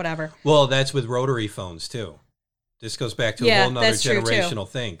 but whatever. Well, that's with rotary phones, too. This goes back to a whole nother generational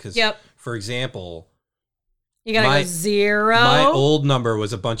thing. Because, for example, you gotta go 0. My old number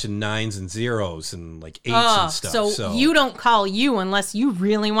was a bunch of 9s and 0s and like 8s and stuff. So you don't call you unless you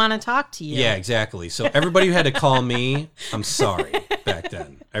really want to talk to you. Yeah, exactly. So everybody who had to call me, I'm sorry back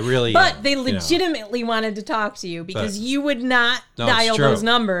then. I really. But they legitimately wanted to talk to you because you would not dial those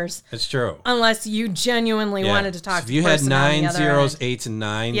numbers. It's true. Unless you genuinely wanted to talk to the if person you had 9 zeros, end. 8s, and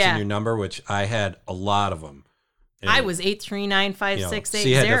 9s in your number, which I had a lot of them. And I was 8395680. So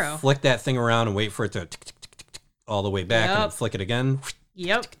you had to flick that thing around and wait for it to all the way back and then flick it again.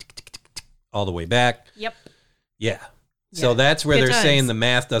 Yep. All the way back. Yep. Yeah. So that's where they're saying the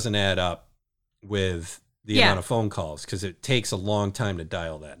math doesn't add up with the amount of phone calls because it takes a long time to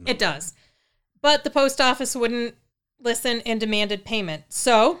dial that number. It does. But the post office wouldn't listen and demanded payment.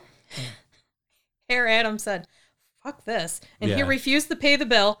 So Herr Adams said, fuck this. And he refused to pay the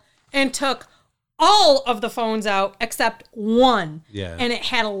bill and took all of the phones out except one. Yeah. And it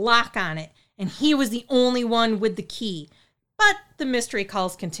had a lock on it. And he was the only one with the key. But the mystery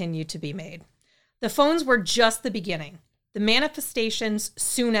calls continued to be made. The phones were just the beginning. The manifestations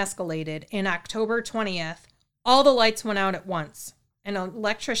soon escalated. In October 20th, all the lights went out at once. An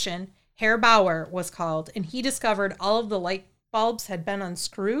electrician, Herr Bauer, was called, and he discovered all of the light bulbs had been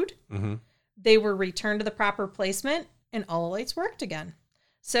unscrewed. Mm-hmm. They were returned to the proper placement, and all the lights worked again.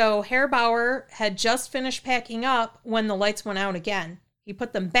 So Herr Bauer had just finished packing up when the lights went out again. He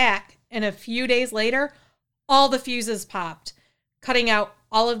put them back, and a few days later, all the fuses popped, cutting out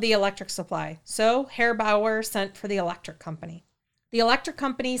all of the electric supply. So Herr Bauer sent for the electric company. The electric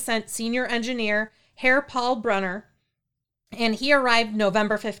company sent senior engineer Herr Paul Brunner, and he arrived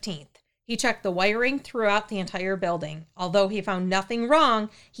November 15th. He checked the wiring throughout the entire building. Although he found nothing wrong,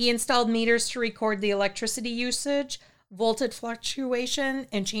 he installed meters to record the electricity usage, voltage fluctuation,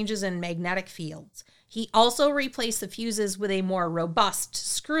 and changes in magnetic fields. He also replaced the fuses with a more robust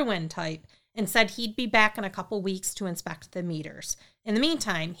screw-in type and said he'd be back in a couple weeks to inspect the meters. In the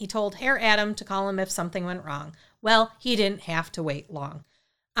meantime, he told Herr Adam to call him if something went wrong. Well, he didn't have to wait long.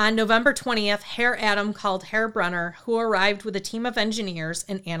 On November 20th, Herr Adam called Herr Brunner, who arrived with a team of engineers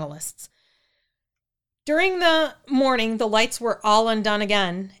and analysts. During the morning, the lights were all undone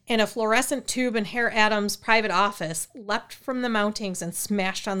again, and a fluorescent tube in Herr Adams' private office leapt from the mountings and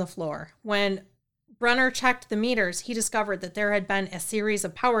smashed on the floor. When Brunner checked the meters, he discovered that there had been a series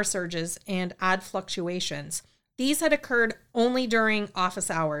of power surges and odd fluctuations. These had occurred only during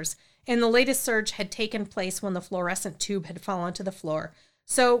office hours, and the latest surge had taken place when the fluorescent tube had fallen to the floor.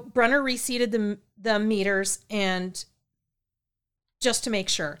 So Brunner reseated the meters and just to make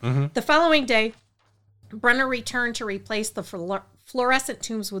sure. Mm-hmm. The following day, Brunner returned to replace the fluorescent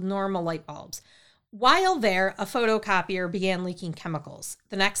tubes with normal light bulbs. While there, a photocopier began leaking chemicals.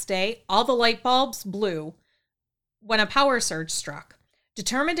 The next day, all the light bulbs blew when a power surge struck.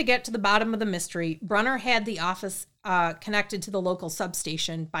 Determined to get to the bottom of the mystery, Brunner had the office connected to the local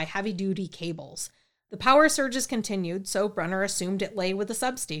substation by heavy-duty cables. The power surges continued, so Brunner assumed it lay with the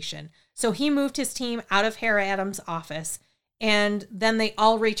substation. So he moved his team out of Herr Adams' office, and then they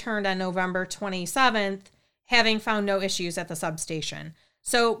all returned on November 27th, having found no issues at the substation.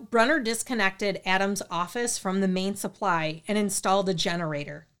 So Brunner disconnected Adams' office from the main supply and installed a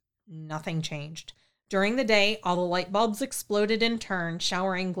generator. Nothing changed. During the day, all the light bulbs exploded in turn,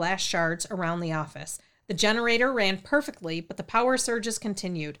 showering glass shards around the office. The generator ran perfectly, but the power surges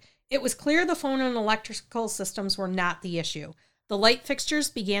continued. It was clear the phone and electrical systems were not the issue. The light fixtures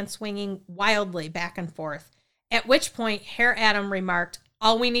began swinging wildly back and forth. At which point, Herr Adam remarked,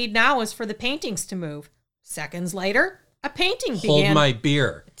 "All we need now is for the paintings to move." Seconds later, a painting Hold my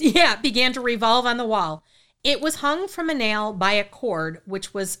beer. began to revolve on the wall. It was hung from a nail by a cord,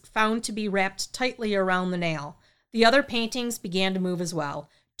 which was found to be wrapped tightly around the nail. The other paintings began to move as well.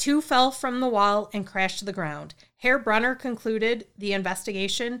 2 fell from the wall and crashed to the ground. Herr Brunner concluded the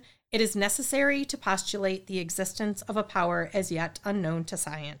investigation. It is necessary to postulate the existence of a power as yet unknown to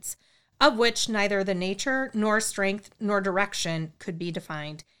science, of which neither the nature nor strength nor direction could be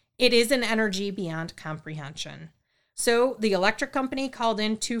defined. It is an energy beyond comprehension. So the electric company called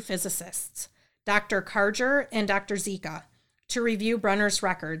in 2 physicists, Dr. Karger and Dr. Zika, to review Brunner's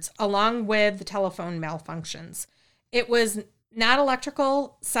records, along with the telephone malfunctions. It was not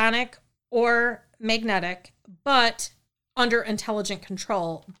electrical, sonic, or magnetic, but under intelligent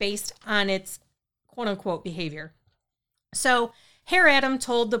control based on its quote-unquote behavior. So Herr Adam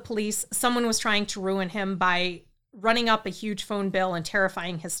told the police someone was trying to ruin him by running up a huge phone bill and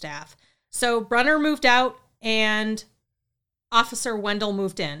terrifying his staff. So Brunner moved out and Officer Wendell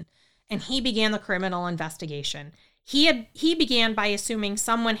moved in, and he began the criminal investigation. He began by assuming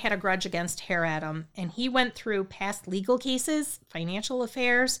someone had a grudge against Herr Adam, and he went through past legal cases, financial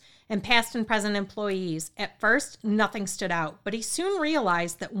affairs, and past and present employees. At first, nothing stood out, but he soon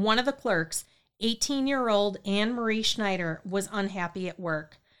realized that one of the clerks, 18-year-old Anne Marie Schneider, was unhappy at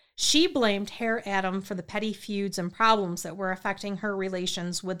work. She blamed Herr Adam for the petty feuds and problems that were affecting her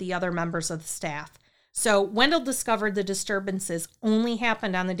relations with the other members of the staff. So Wendell discovered the disturbances only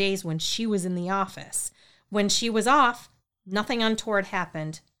happened on the days when she was in the office. When she was off, nothing untoward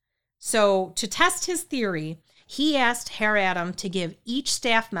happened. So to test his theory, he asked Herr Adam to give each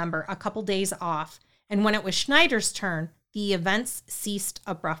staff member a couple days off, and when it was Schneider's turn, the events ceased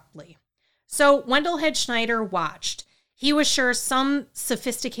abruptly. So Wendell had Schneider watched. He was sure some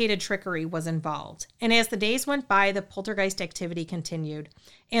sophisticated trickery was involved. And as the days went by, the poltergeist activity continued.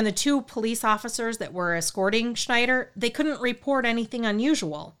 And the 2 police officers that were escorting Schneider, they couldn't report anything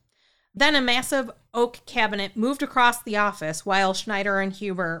unusual. Then a massive oak cabinet moved across the office while Schneider and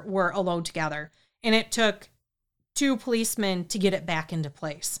Huber were alone together. And it took 2 policemen to get it back into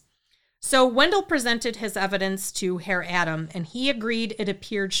place. So Wendell presented his evidence to Herr Adam, and he agreed it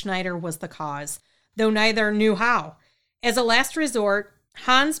appeared Schneider was the cause, though neither knew how. As a last resort,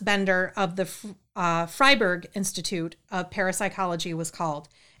 Hans Bender of the Freiburg Institute of Parapsychology was called,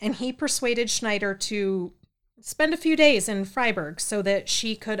 and he persuaded Schneider to spend a few days in Freiburg so that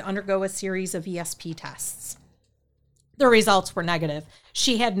she could undergo a series of ESP tests. The results were negative.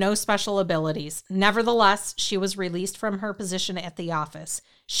 She had no special abilities. Nevertheless, she was released from her position at the office.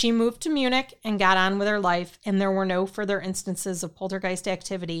 She moved to Munich and got on with her life, and there were no further instances of poltergeist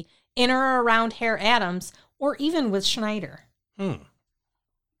activity in or around Herr Adams or even with Schneider.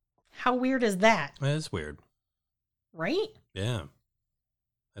 How weird is that? That is weird. Right? Yeah.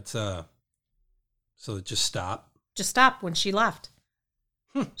 That's, so it just stopped? Just stopped when she left.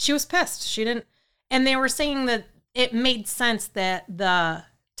 She was pissed. She didn't, and they were saying that it made sense that the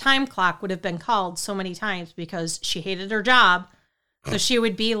time clock would have been called so many times because she hated her job. So she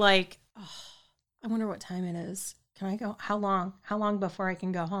would be like, oh, I wonder what time it is. Can I go? How long? How long before I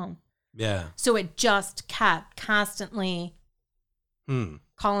can go home? Yeah. So it just kept constantly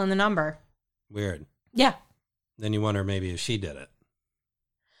calling the number. Weird. Yeah. Then you wonder maybe if she did it.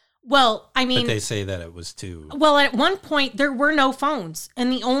 Well, I mean, but they say that it was too. Well, at one point there were no phones,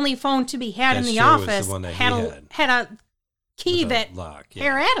 and the only phone to be had in the office had a key that lock. Yeah.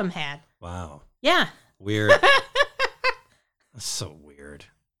 Herr Adam had. Wow. Yeah. Weird. That's so weird.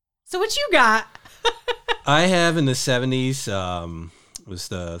 So what you got? I have in the 70s was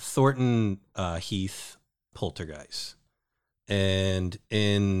the Thornton Heath poltergeist, and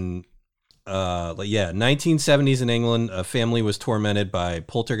in 1970s in England, a family was tormented by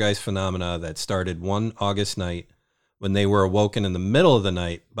poltergeist phenomena that started one August night when they were awoken in the middle of the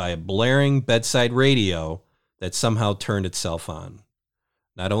night by a blaring bedside radio that somehow turned itself on.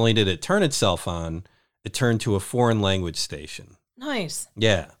 Not only did it turn itself on, it turned to a foreign language station. Nice.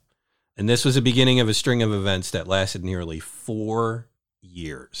 Yeah. And this was the beginning of a string of events that lasted nearly 4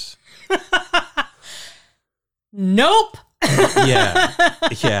 years. Nope.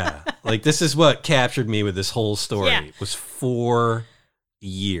 Yeah. Like, this is what captured me with this whole story. Yeah. It was 4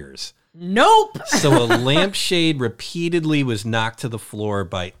 years. Nope. So a lampshade repeatedly was knocked to the floor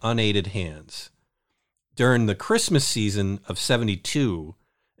by unaided hands. During the Christmas season of 72,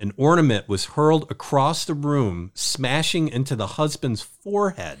 an ornament was hurled across the room, smashing into the husband's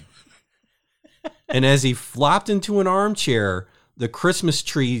forehead. And as he flopped into an armchair, the Christmas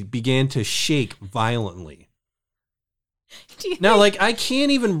tree began to shake violently. Now, like, I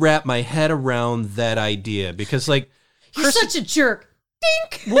can't even wrap my head around that idea because, like, you're such a jerk.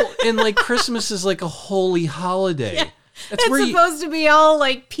 Dink. Well, and like Christmas is like a holy holiday. Yeah. That's it's where supposed to be all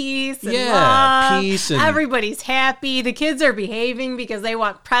like peace and love. Peace and everybody's happy. The kids are behaving because they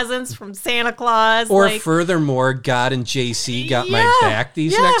want presents from Santa Claus. Or furthermore, God and JC got my back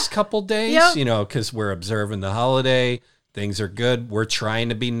these next couple days, you know, because we're observing the holiday. Things are good. We're trying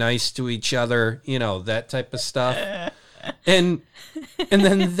to be nice to each other, you know, that type of stuff. And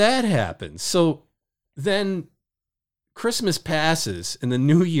then that happens. So then Christmas passes and the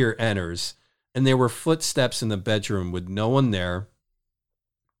new year enters, and there were footsteps in the bedroom with no one there.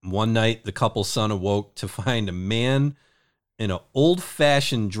 One night, the couple's son awoke to find a man in an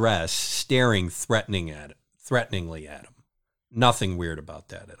old-fashioned dress staring threateningly at him. Nothing weird about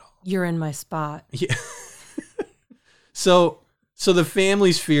that at all. You're in my spot. Yeah. So the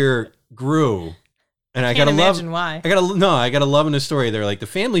family's fear grew. And I gotta love why. I gotta love in the story. They're like, the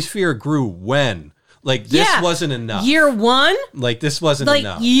family's fear grew when? Like, this wasn't enough. Year one? Like, this wasn't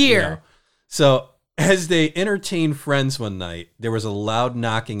enough. Year. You know? So as they entertained friends one night, there was a loud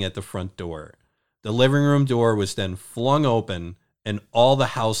knocking at the front door. The living room door was then flung open and all the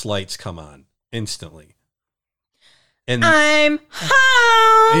house lights come on instantly. And I'm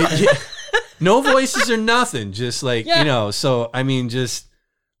home. No voices or nothing. Just like, you know, so I mean, just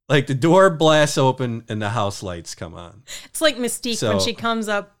like the door blasts open and the house lights come on. It's like Mystique when she comes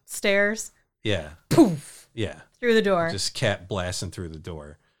upstairs. Yeah. Poof. Yeah. Through the door. Just cat blasting through the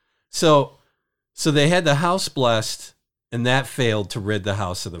door. So they had the house blessed, and that failed to rid the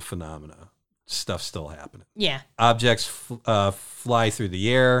house of the phenomena. Stuff still happening. Yeah. Objects fly through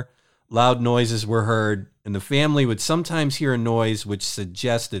the air. Loud noises were heard, and the family would sometimes hear a noise which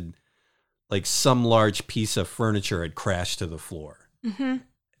suggested like some large piece of furniture had crashed to the floor. Mm-hmm.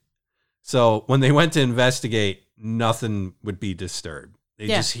 So when they went to investigate, nothing would be disturbed. They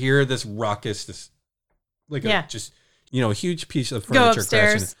Yeah. just hear this ruckus, this like Yeah. a just a huge piece of Go furniture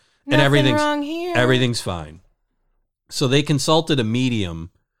upstairs. crashing, and Nothing wrong here. everything's fine. So they consulted a medium,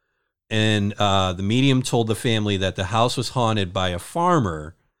 and the medium told the family that the house was haunted by a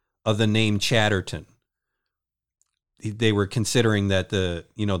farmer of the name Chatterton. They were considering that the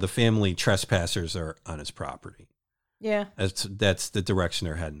family trespassers are on his property. Yeah. That's the direction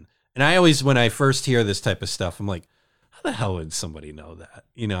they're heading. And I always, when I first hear this type of stuff, I'm like, how the hell would somebody know that?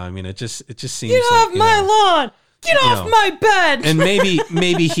 I mean, it just seems Get like, off my lawn. Get off my bed. and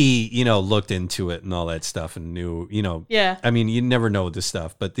maybe he, looked into it and all that stuff and knew, Yeah. I mean, you never know this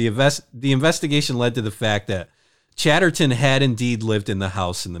stuff, but the investigation led to the fact that Chatterton had indeed lived in the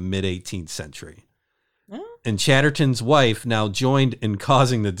house in the mid 18th century. Oh. And Chatterton's wife now joined in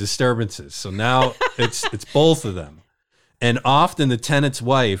causing the disturbances. So now it's both of them. And often the tenant's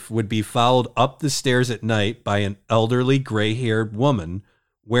wife would be followed up the stairs at night by an elderly gray-haired woman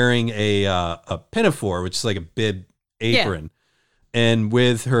wearing a pinafore, which is like a bib apron, and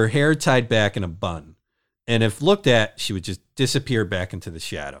with her hair tied back in a bun. And if looked at, she would just disappear back into the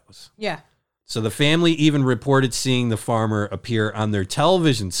shadows. Yeah. So the family even reported seeing the farmer appear on their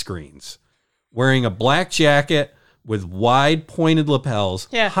television screens, wearing a black jacket with wide pointed lapels,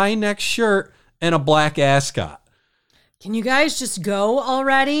 high neck shirt, and a black ascot. Can you guys just go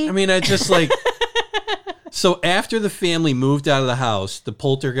already? I mean, I just like... So after the family moved out of the house, the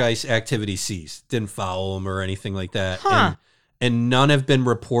poltergeist activity ceased. Didn't follow them or anything like that. Huh. And none have been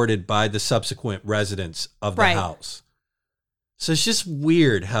reported by the subsequent residents of the house. So it's just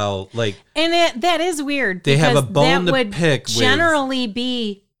weird how, like... And that is weird. They have a because bone that to would pick with... generally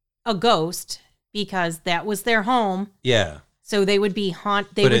be a ghost because that was their home. Yeah. So they would be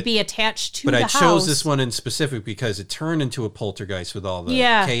be attached to the house. But I chose this one in specific because it turned into a poltergeist with all the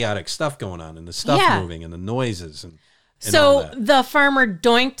chaotic stuff going on and the stuff moving and the noises and so all that. The farmer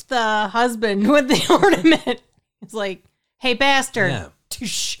doinked the husband with the ornament. It's like, hey, bastard. Yeah.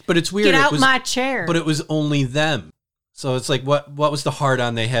 Tsh, but it's weird. Get out my chair. But it was only them. So it's like, what was the hard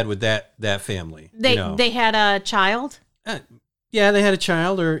on they had with that family? They had a child? Yeah, they had a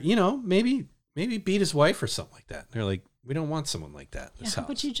child or, maybe beat his wife or something like that. They're like, we don't want someone like that in this house. How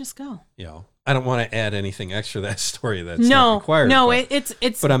would you just go? I don't want to add anything extra to that story that's not required. No,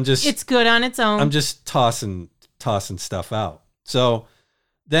 but I'm just it's good on its own. I'm just tossing stuff out. So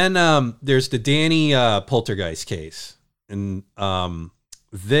then there's the Danny poltergeist case. And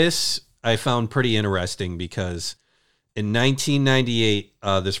this I found pretty interesting because in 1998,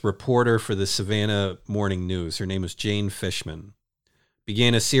 this reporter for the Savannah Morning News, her name was Jane Fishman,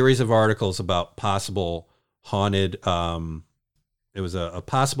 began a series of articles about possible haunted, it was a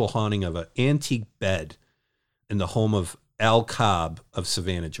possible haunting of an antique bed in the home of Al Cobb of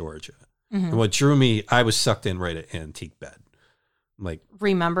Savannah, Georgia. Mm-hmm. And what drew me, I was sucked in right at antique bed. I'm like,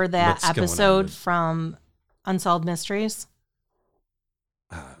 remember that episode from Unsolved Mysteries?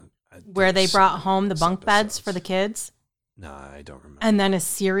 Where they brought home the bunk beds for the kids? No, I don't remember. And then a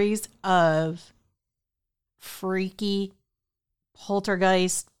series of freaky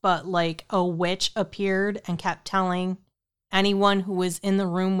poltergeist, but like a witch appeared and kept telling anyone who was in the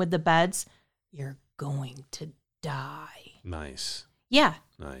room with the beds, you're going to die. Nice. Yeah.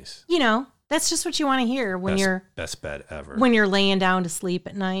 Nice. That's just what you want to hear when you're best bed ever. When you're laying down to sleep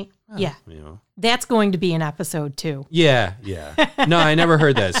at night. Yeah. That's going to be an episode too. Yeah. No, I never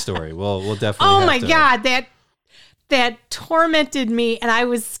heard that story. We'll definitely Oh my God, that tormented me and I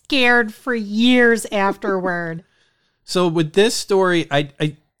was scared for years afterward. So with this story,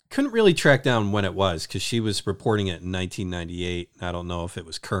 I couldn't really track down when it was because she was reporting it in 1998. I don't know if it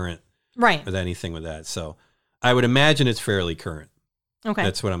was current, right, with anything with that. So I would imagine it's fairly current. Okay,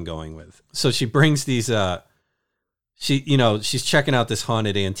 that's what I'm going with. So she brings these. She's checking out this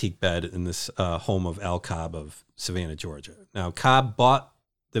haunted antique bed in this home of Al Cobb of Savannah, Georgia. Now Cobb bought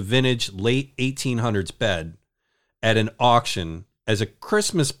the vintage late 1800s bed at an auction as a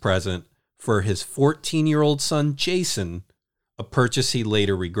Christmas present for his 14-year-old son, Jason, a purchase he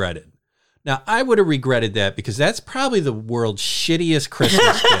later regretted. Now, I would have regretted that because that's probably the world's shittiest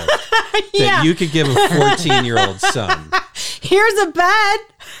Christmas gift that you could give a 14-year-old son. Here's a bed.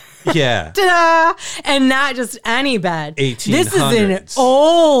 Yeah. Ta-da! And not just any bed. 1800s. This is an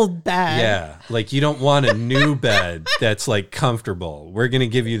old bed. Yeah. Like, you don't want a new bed that's, like, comfortable. We're going to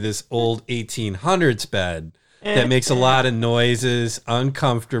give you this old 1800s bed that makes a lot of noises,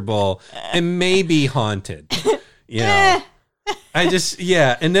 uncomfortable, and maybe haunted. And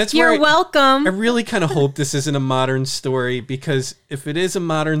that's You're where welcome. I really kind of hope this isn't a modern story, because if it is a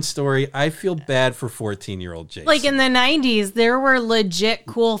modern story, I feel bad for 14-year-old Jason. Like in the 90s, there were legit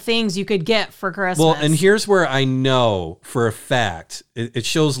cool things you could get for Christmas. Well, and here's where I know for a fact, it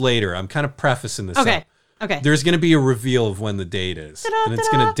shows later. I'm kind of prefacing this up. Okay. There's going to be a reveal of when the date is, and it's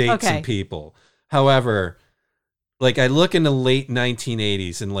going to date some people. However, like I look in the late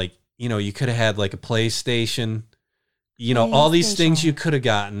 1980s and like, you know, you could have had like a PlayStation, you know, all these things you could have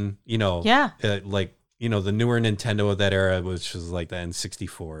gotten, you know, like, you know, the newer Nintendo of that era, which was like the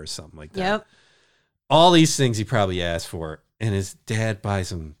N64 or something like that. Yep. All these things he probably asked for, and his dad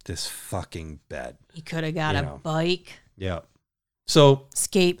buys him this fucking bed. He could have got a bike. Yeah. So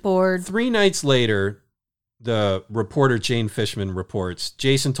skateboard. 3 nights later, the reporter Jane Fishman reports,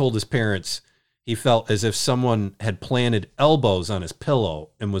 Jason told his parents he felt as if someone had planted elbows on his pillow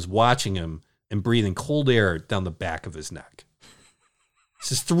and was watching him and breathing cold air down the back of his neck.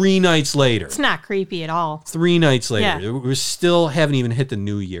 This is 3 nights later. It's not creepy at all. 3 nights later. Yeah. We still haven't even hit the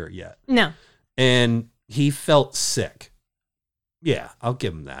new year yet. No. And he felt sick. Yeah, I'll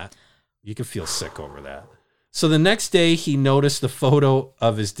give him that. You can feel sick over that. So the next day, he noticed the photo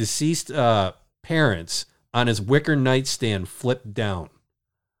of his deceased parents on his wicker nightstand flipped down.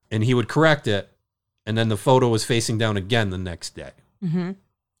 And he would correct it. And then the photo was facing down again the next day. Mm-hmm.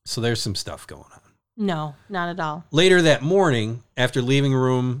 So there's some stuff going on. No, not at all. Later that morning, after leaving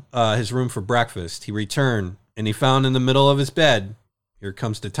his room for breakfast, he returned and he found in the middle of his bed, here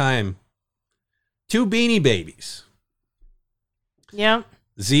comes the time, 2 Beanie Babies. Yep.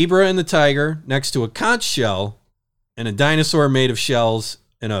 Zebra and the tiger next to a conch shell and a dinosaur made of shells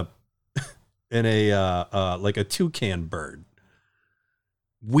and a like a toucan bird.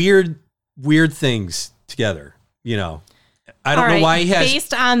 Weird things together, you know. I don't know why he has...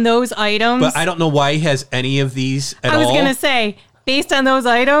 Based on those items... But I don't know why he has any of these at all. I was going to say, based on those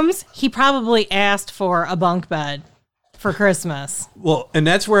items, he probably asked for a bunk bed for Christmas. Well, and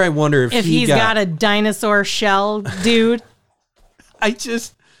that's where I wonder if he's got a dinosaur shell, dude. I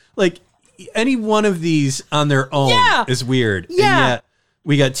just, like, any one of these on their own is weird. Yeah. And yet,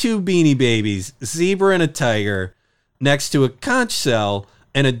 we got 2 Beanie Babies, zebra and a tiger, next to a conch shell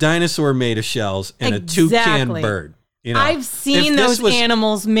and a dinosaur made of shells and a toucan bird. You know, I've seen those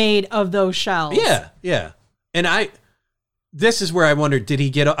animals made of those shells. Yeah. And this is where I wonder,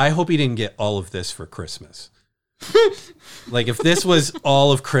 I hope he didn't get all of this for Christmas. Like if this was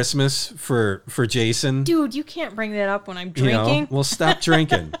all of Christmas for Jason. Dude, you can't bring that up when I'm drinking. You know, well, stop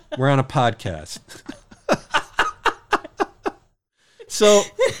drinking. We're on a podcast.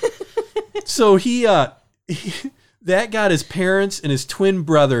 So he that got his parents and his twin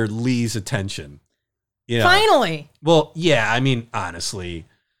brother Lee's attention. You know? Finally. Well, yeah, I mean, honestly,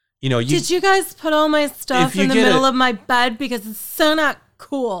 you know, did you guys put all my stuff in the middle of my bed because it's so not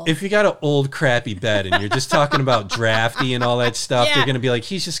cool? If you got an old crappy bed and you're just talking about drafty and all that stuff, they're going to be like,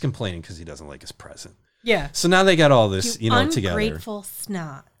 he's just complaining because he doesn't like his present. Yeah. So now they got all this, together. Ungrateful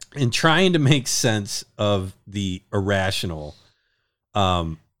snot. And trying to make sense of the irrational,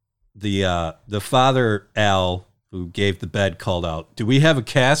 the father, Al, who gave the bed, called out, "Do we have a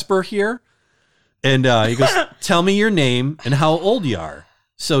Casper here?" And he goes, "Tell me your name and how old you are."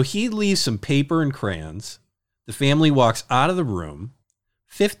 So he leaves some paper and crayons. The family walks out of the room.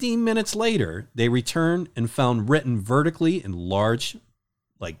 15 minutes later, they return and found written vertically in large,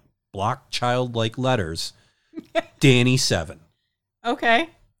 like block childlike letters, Danny 7. Okay.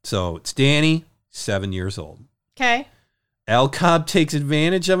 So it's Danny, 7 years old. Okay. Al Cobb takes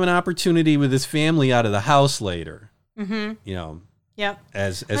advantage of an opportunity with his family out of the house later. Mm-hmm. You know. Yep.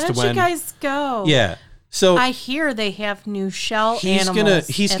 As Why to don't when you guys go? Yeah. So I hear they have new shell animals.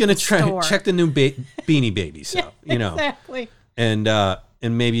 He's gonna try check the new Beanie Babies out. You know. Exactly.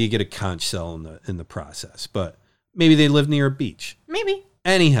 And maybe you get a conch shell in the process, but maybe they live near a beach. Maybe.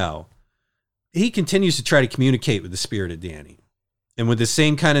 Anyhow, he continues to try to communicate with the spirit of Danny, and with the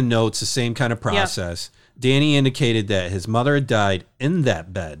same kind of notes, the same kind of process. Yep. Danny indicated that his mother had died in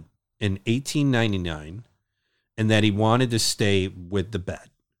that bed in 1899. And that he wanted to stay with the bed.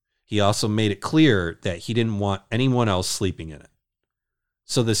 He also made it clear that he didn't want anyone else sleeping in it.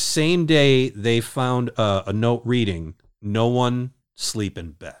 So the same day they found a note reading, "No one sleep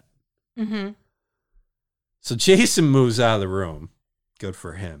in bed." Mm-hmm. So Jason moves out of the room. Good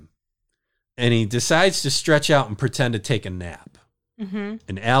for him. And he decides to stretch out and pretend to take a nap. Mm-hmm.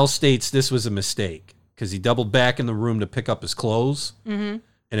 And Al states this was a mistake because he doubled back in the room to pick up his clothes. Mm-hmm.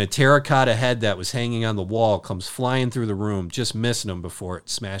 And a terracotta head that was hanging on the wall comes flying through the room, just missing him before it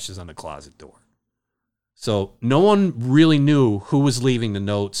smashes on the closet door. So no one really knew who was leaving the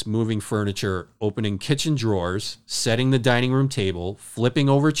notes, moving furniture, opening kitchen drawers, setting the dining room table, flipping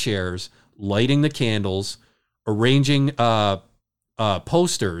over chairs, lighting the candles, arranging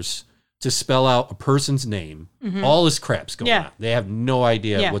posters to spell out a person's name. All this crap's going on. They have no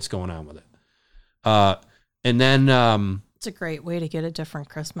idea what's going on with it. And then... it's a great way to get a different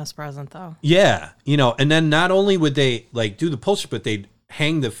Christmas present, though. Yeah. And then not only would they like do the poster, but they'd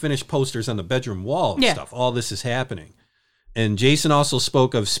hang the finished posters on the bedroom wall and stuff. All this is happening. And Jason also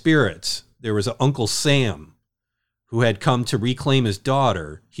spoke of spirits. There was an Uncle Sam who had come to reclaim his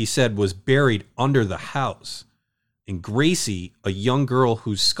daughter, he said was buried under the house. And Gracie, a young girl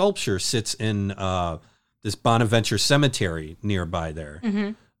whose sculpture sits in this Bonaventure cemetery nearby there.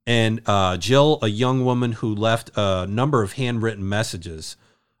 And Jill, a young woman who left a number of handwritten messages.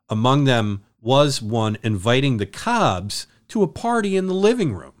 Among them was one inviting the Cobbs to a party in the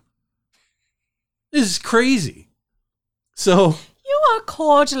living room. This is crazy. So you are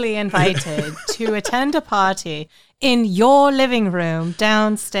cordially invited to attend a party in your living room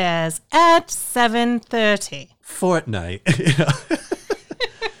downstairs at 7:30. Fortnight.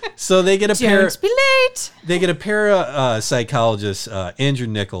 So they get a pair. Don't be late. They get a parapsychologist, Andrew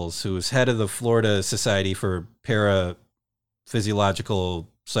Nichols, who is head of the Florida Society for Paraphysiological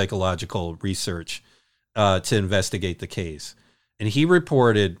Psychological Research, to investigate the case. And he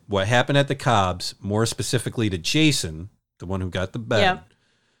reported what happened at the Cobbs, more specifically to Jason, the one who got the bed,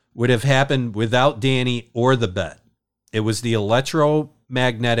 would have happened without Danny or the bed. It was the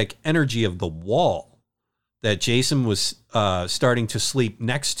electromagnetic energy of the wall that Jason was starting to sleep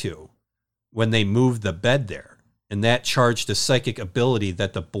next to when they moved the bed there. And that charged a psychic ability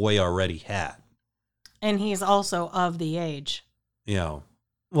that the boy already had. And he's also of the age.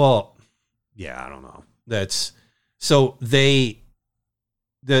 Well, yeah, I don't know. That's so the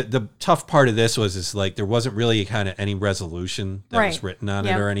tough part of this is like there wasn't really kind of any resolution that was written on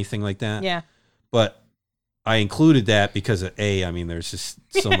it or anything like that. Yeah. But I included that because of there's just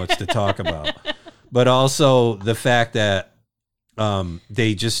so much to talk about. But also the fact that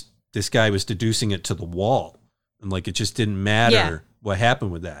this guy was deducing it to the wall. And like it just didn't matter what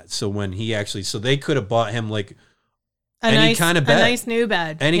happened with that. So when so they could have bought him like any kind of bed. A nice new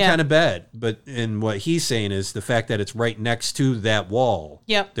bed. Any kind of bed. But and what he's saying is the fact that it's right next to that wall.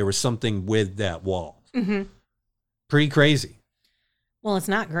 Yep. There was something with that wall. Mm-hmm. Pretty crazy. Well, it's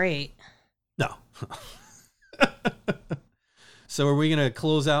not great. No. So are we going to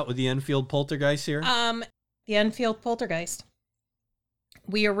close out with the Enfield poltergeist here? The Enfield poltergeist.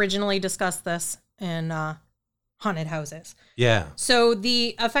 We originally discussed this in haunted houses. Yeah. So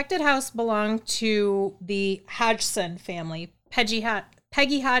the affected house belonged to the Hodgson family. Peggy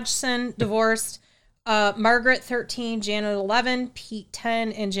Hodgson, divorced. Margaret, 13, Janet, 11, Pete,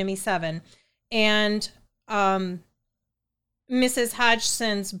 10, and Jimmy, 7. And Mrs.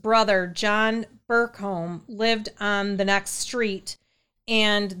 Hodgson's brother, John Burkholm, lived on the next street,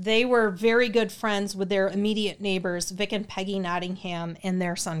 and they were very good friends with their immediate neighbors, Vic and Peggy Nottingham, and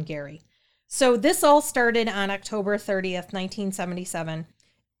their son, Gary. So this all started on October 30th, 1977,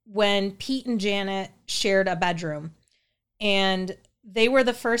 when Pete and Janet shared a bedroom, and they were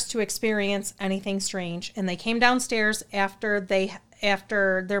the first to experience anything strange. And they came downstairs after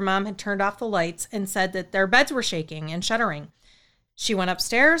their mom had turned off the lights and said that their beds were shaking and shuddering. She went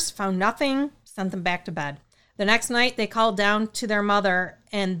upstairs, found nothing, sent them back to bed. The next night, they called down to their mother,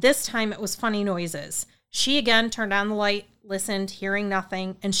 and this time it was funny noises. She again turned on the light, listened, hearing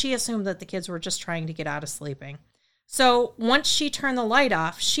nothing, and she assumed that the kids were just trying to get out of sleeping. So once she turned the light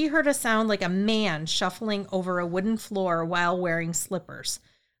off, she heard a sound like a man shuffling over a wooden floor while wearing slippers.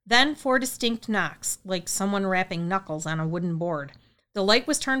 Then 4 distinct knocks, like someone rapping knuckles on a wooden board. The light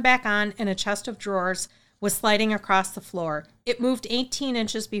was turned back on, and a chest of drawers was sliding across the floor. It moved 18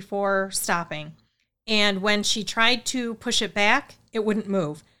 inches before stopping. And when she tried to push it back, it wouldn't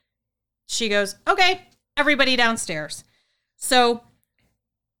move. She goes, "Okay, everybody downstairs." So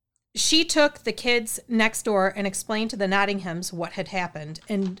she took the kids next door and explained to the Nottinghams what had happened.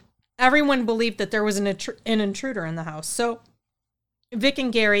 And everyone believed that there was an intruder in the house. So Vic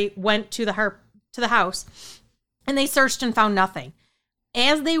and Gary went to the house, and they searched and found nothing.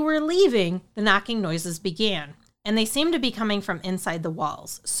 As they were leaving, the knocking noises began, and they seemed to be coming from inside the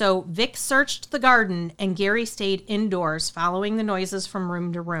walls. So Vic searched the garden, and Gary stayed indoors, following the noises from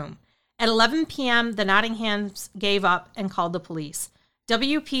room to room. At 11 p.m., the Nottinghams gave up and called the police.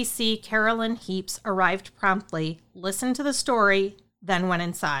 WPC Carolyn Heaps arrived promptly, listened to the story, then went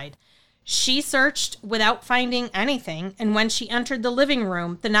inside. She searched without finding anything, and when she entered the living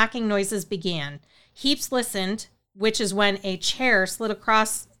room, the knocking noises began. Heaps listened, which is when a chair slid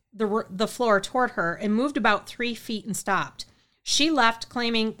across the floor toward her and moved about 3 feet and stopped. She left,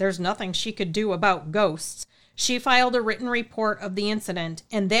 claiming there's nothing she could do about ghosts. She filed a written report of the incident,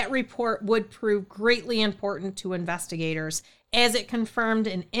 and that report would prove greatly important to investigators, as it confirmed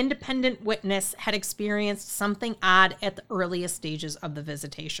an independent witness had experienced something odd at the earliest stages of the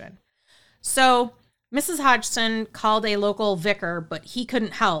visitation. So, Mrs. Hodgson called a local vicar, but he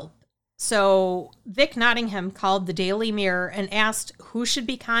couldn't help. So, Vic Nottingham called the Daily Mirror and asked who should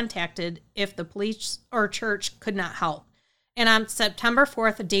be contacted if the police or church could not help. And on September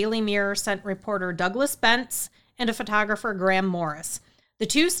 4th, the Daily Mirror sent reporter Douglas Bentz and a photographer, Graham Morris. The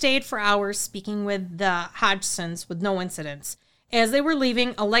two stayed for hours speaking with the Hodgsons with no incidents. As they were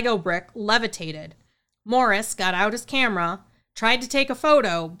leaving, a Lego brick levitated. Morris got out his camera, tried to take a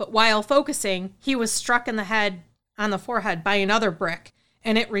photo, but while focusing, he was struck in the head on the forehead by another brick,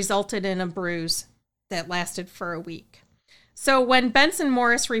 and it resulted in a bruise that lasted for a week. So when Benson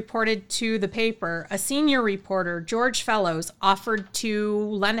Morris reported to the paper, a senior reporter, George Fellows, offered to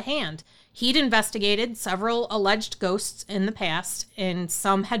lend a hand. He'd investigated several alleged ghosts in the past, and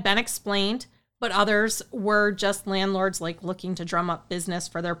some had been explained, but others were just landlords looking to drum up business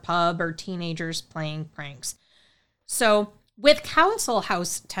for their pub or teenagers playing pranks. So with council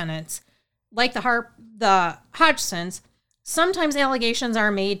house tenants, like the Hodgsons, sometimes allegations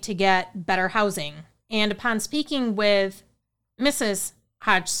are made to get better housing. And upon speaking with Mrs.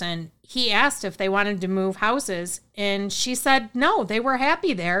 Hodgson, he asked if they wanted to move houses, and she said no, they were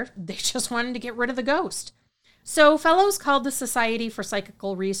happy there. They just wanted to get rid of the ghost. So Fellows called the Society for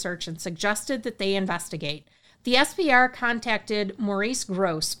Psychical Research and suggested that they investigate. The SPR contacted Maurice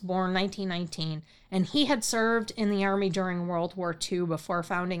Gross, born 1919, and he had served in the Army during World War II before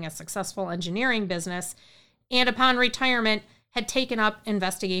founding a successful engineering business, and upon retirement had taken up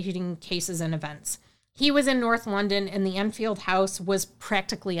investigating cases and events. He was in North London, and the Enfield house was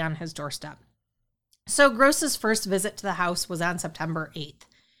practically on his doorstep. So Gross's first visit to the house was on September 8th,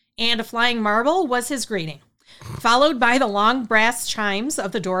 and a flying marble was his greeting, followed by the long brass chimes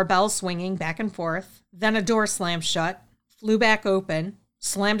of the doorbell swinging back and forth. Then a door slammed shut, flew back open,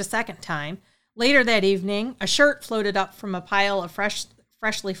 slammed a second time. Later that evening, a shirt floated up from a pile of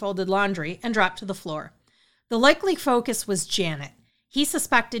freshly folded laundry and dropped to the floor. The likely focus was Janet. He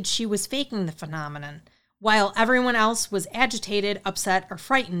suspected she was faking the phenomenon. While everyone else was agitated, upset, or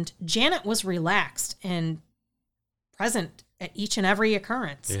frightened, Janet was relaxed and present at each and every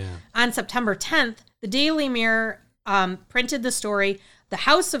occurrence. Yeah. On September 10th, the Daily Mirror printed the story, The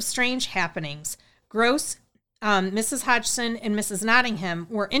House of Strange Happenings. Gross, Mrs. Hodgson, and Mrs. Nottingham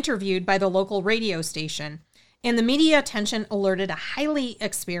were interviewed by the local radio station, and the media attention alerted a highly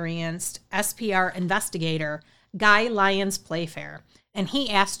experienced SPR investigator, Guy Lyons Playfair, and he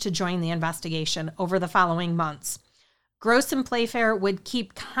asked to join the investigation over the following months. Gross and Playfair would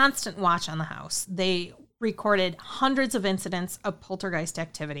keep constant watch on the house. They recorded hundreds of incidents of poltergeist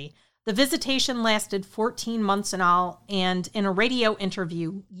activity. The visitation lasted 14 months in all, and in a radio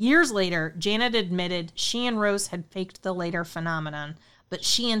interview years later, Janet admitted she and Rose had faked the later phenomenon, but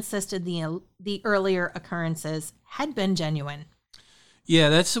she insisted the earlier occurrences had been genuine. Yeah,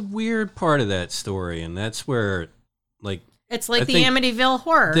 that's a weird part of that story, and that's where, it's like the Amityville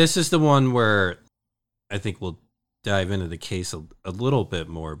Horror. This is the one where I think we'll dive into the case a little bit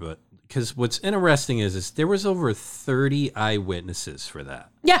more, but because what's interesting is there was over 30 eyewitnesses for that.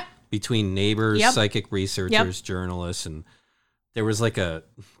 Yeah. Between neighbors, psychic researchers, journalists, and I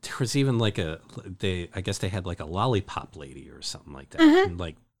guess they had a lollipop lady or something like that. Mm-hmm.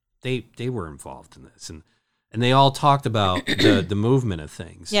 And they were involved in this, and they all talked about the movement of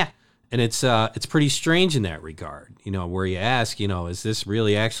things. Yeah. And it's pretty strange in that regard, where you ask, is this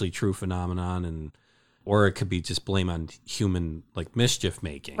really actually true phenomenon, or it could be just blame on human mischief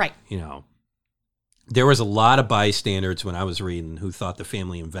making, right? There was a lot of bystanders when I was reading who thought the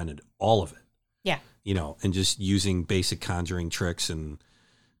family invented all of it. Yeah. And just using basic conjuring tricks, and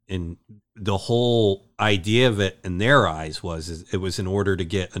the whole idea of it in their eyes it was in order to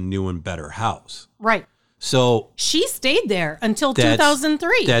get a new and better house. Right. So she stayed there until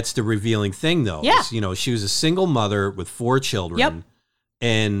 2003. That's the revealing thing, though. Yeah. Is, she was a single mother with 4 children. Yep.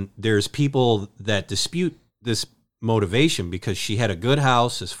 And there's people that dispute this motivation because she had a good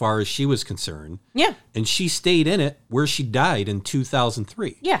house as far as she was concerned. Yeah. And she stayed in it where she died in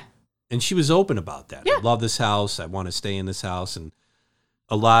 2003. Yeah. And she was open about that. Yeah. I love this house. I want to stay in this house. And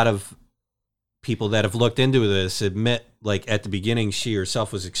a lot of people that have looked into this admit, at the beginning, she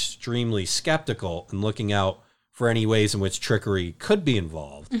herself was extremely skeptical and looking out for any ways in which trickery could be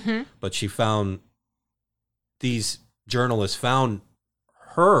involved. Mm-hmm. But these journalists found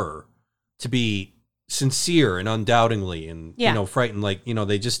her to be sincere and undoubtedly and, Yeah. you know, frightened, like, you know,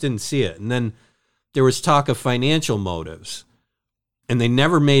 they just didn't see it. And then there was talk of financial motives, and they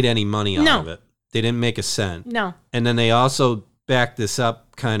never made any money out of it. They didn't make a cent. No. And then they also backed this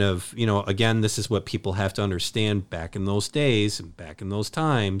up kind of, you know, again, this is what people have to understand back in those days and back in those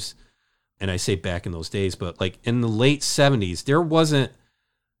times. And I say back in those days, but like in the late 70s, there wasn't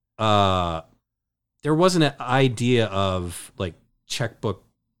an idea of like checkbook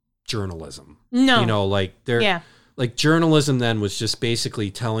journalism. No. You know, like Yeah. like journalism then was just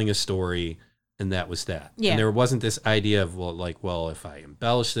basically telling a story, and that was that. Yeah. And there wasn't this idea of, well, if I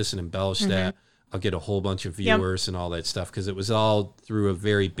embellish this and embellish that, I'll get a whole bunch of viewers and all that stuff, because it was all through a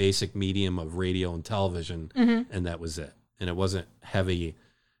very basic medium of radio and television, and that was it. And it wasn't heavy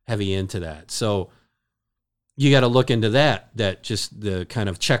into that. So you got to look into that just the kind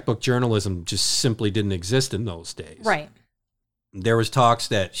of checkbook journalism just simply didn't exist in those days. Right. There was talks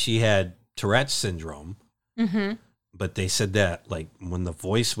that she had Tourette's syndrome, Mm-hmm. but they said that like when the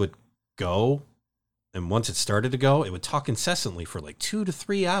voice would go, and once it started to go, it would talk incessantly for like 2 to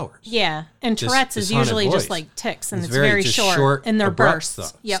 3 hours. Yeah. And Just Tourette's is this haunted usually just voice. like ticks, and it's very just short in their abrupt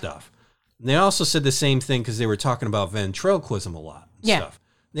bursts. Yep. Stuff. And they also said the same thing because they were talking about ventriloquism a lot. And Yeah. Stuff.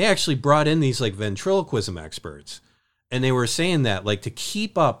 They actually brought in these like ventriloquism experts, and they were saying that like to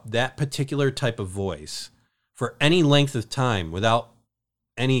keep up that particular type of voice for any length of time without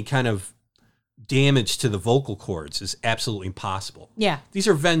any kind of damage to the vocal cords is absolutely impossible. Yeah. These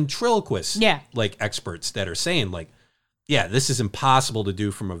are ventriloquists, Yeah. like experts that are saying like, yeah, this is impossible to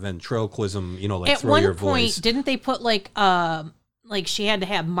do from a ventriloquism, you know, like At through one your point, voice. didn't they put like she had to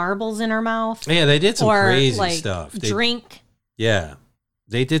have marbles in her mouth? Yeah, they did some or crazy like stuff. drink Yeah,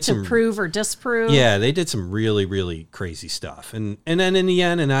 they did to some prove or disprove. Yeah, they did some really, really crazy stuff. And then in the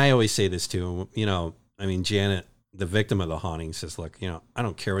end, and I always say this too, you know, I mean, Janet, the victim of the haunting, says, look, you know, I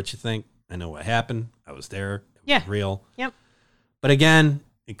don't care what you think. I know what happened. I was there. It was real. Yep. But again,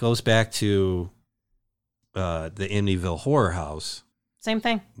 it goes back to the Amityville Horror House, Same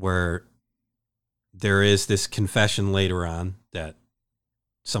thing. where there is this confession later on that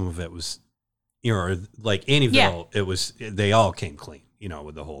some of it was, you know, or like Amityville, they all came clean, you know,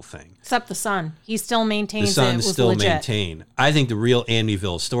 with the whole thing. Except the son. He still The maintains it son's was still legit. maintained. I think the real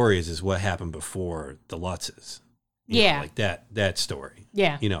Amityville story is what happened before the Lutzes. You know, Yeah. like that story.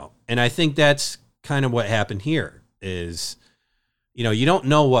 Yeah. You know, and I think that's kind of what happened here is, you know, you don't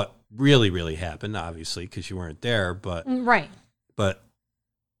know what really, really happened, obviously, because you weren't there, but Right.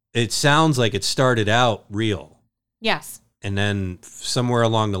 it sounds like it started out real. Yes. And then somewhere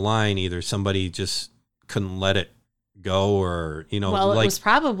along the line, either somebody just couldn't let it go, or, you know, Well, like, it was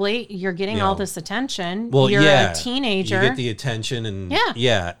probably you're getting you all know, this attention. well, you're yeah, a teenager. you get the attention, and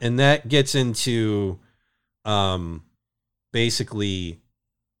Yeah. and that gets into, basically,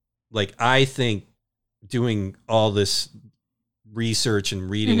 like, I think doing all this research and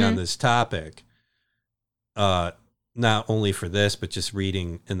reading on this topic, not only for this, but just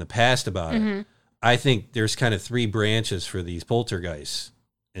reading in the past about it, I think there's kind of 3 branches for these poltergeist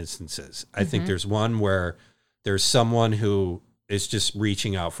instances. I think there's one where there's someone who is just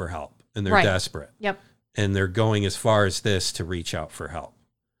reaching out for help, and they're Right. desperate. Yep. And they're going as far as this to reach out for help.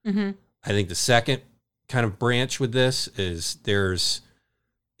 Mm-hmm. I think the second kind of branch with this is there's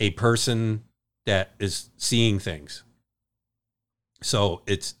a person that is seeing things. So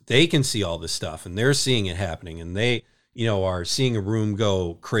they can see all this stuff, and they're seeing it happening, and they, you know, are seeing a room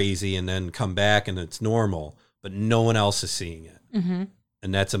go crazy and then come back and it's normal, but no one else is seeing it. Mm-hmm.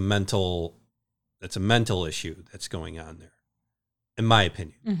 And that's a mental issue that's going on there, in my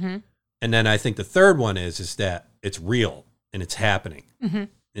opinion. Mm-hmm. And then I think the third one is that it's real and it's happening. Mm-hmm.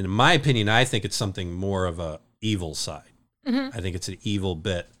 And in my opinion, I think it's something more of a evil side. Mm-hmm. I think it's an evil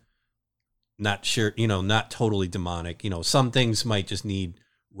bit. Not sure, you know, not totally demonic. You know, some things might just need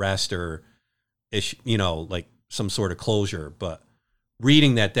rest or, you know, like some sort of closure. But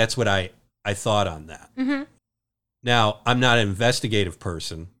reading that's what I thought on that. Mm-hmm. Now, I'm not an investigative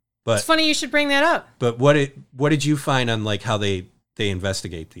person, but It's funny you should bring that up. But what did you find on like how they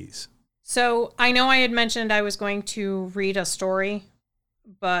investigate these? So I know I had mentioned I was going to read a story,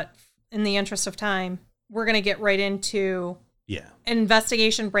 but in the interest of time, we're going to get right into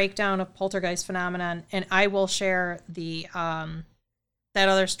investigation breakdown of poltergeist phenomenon, and I will share the that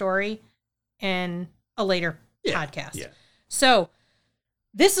other story in a later podcast. Yeah. So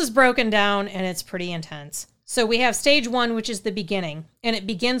this is broken down, and it's pretty intense. So we have stage 1, which is the beginning, and it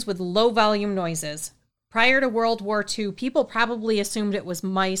begins with low volume noises. Prior to World War II, people probably assumed it was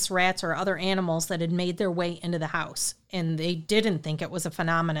mice, rats, or other animals that had made their way into the house, and they didn't think it was a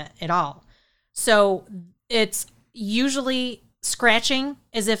phenomenon at all. So it's usually scratching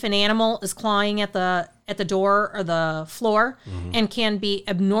as if an animal is clawing at the door or the floor, and can be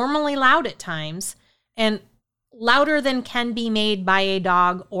abnormally loud at times, and louder than can be made by a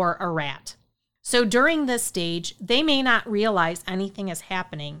dog or a rat. So during this stage, they may not realize anything is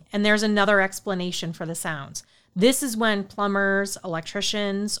happening, and there's another explanation for the sounds. This is when plumbers,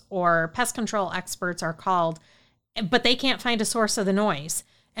 electricians, or pest control experts are called, but they can't find a source of the noise,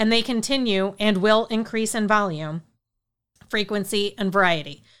 and they continue and will increase in volume, frequency, and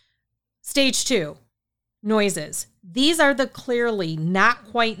variety. Stage 2, noises. These are the clearly not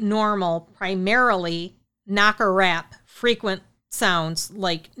quite normal, primarily knock or rap, frequent sounds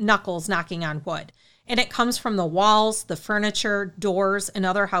like knuckles knocking on wood. And it comes from the walls, the furniture, doors, and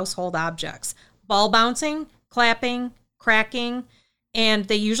other household objects. Ball bouncing, clapping, cracking, and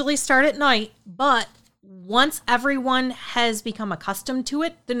they usually start at night, but once everyone has become accustomed to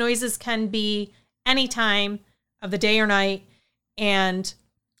it, the noises can be any time of the day or night. And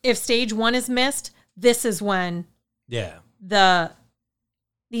if stage 1 is missed, this is when the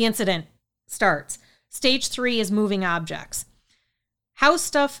incident starts. Stage 3 is moving objects. How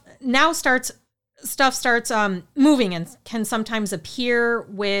stuff starts moving and can sometimes appear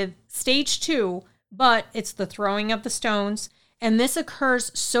with stage 2, but it's the throwing of the stones. And this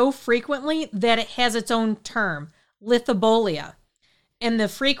occurs so frequently that it has its own term, lithobolia. And the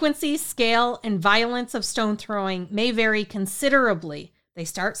frequency, scale, and violence of stone throwing may vary considerably. They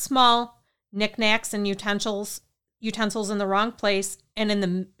start small, knickknacks and utensils in the wrong place, and in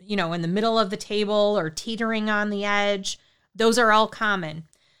the middle of the table or teetering on the edge. Those are all common.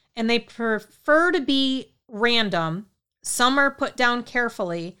 And they prefer to be random. Some are put down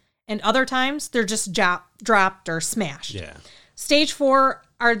carefully, and other times they're just dropped or smashed. Yeah. Stage 4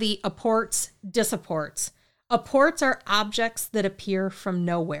 are the apports, disapports. Apports are objects that appear from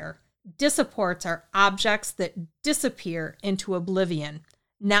nowhere. Disapports are objects that disappear into oblivion.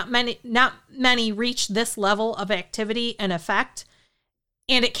 Not many reach this level of activity and effect,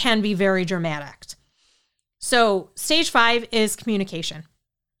 and it can be very dramatic. So stage 5 is communication.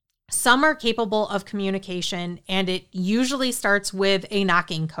 Some are capable of communication, and it usually starts with a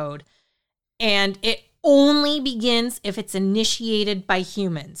knocking code. And it only begins if it's initiated by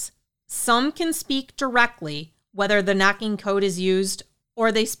humans. Some can speak directly, whether the knocking code is used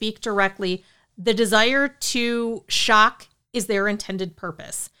or they speak directly. The desire to shock is their intended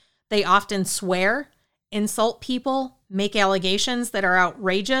purpose. They often swear, insult people, make allegations that are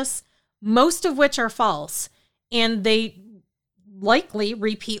outrageous, most of which are false, and they likely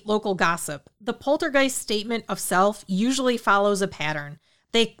repeat local gossip. The poltergeist statement of self usually follows a pattern.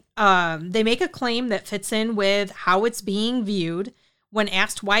 They make a claim that fits in with how it's being viewed. When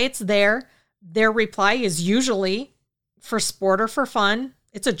asked why it's there, their reply is usually for sport or for fun.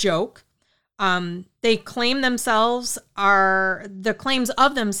 It's a joke. The claims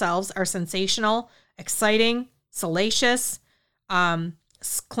of themselves are sensational, exciting, salacious.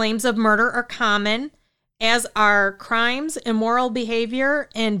 Claims of murder are common, as are crimes, immoral behavior,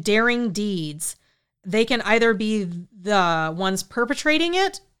 and daring deeds. They can either be the ones perpetrating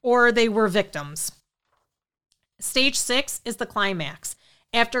it or they were victims. Stage 6 is the climax.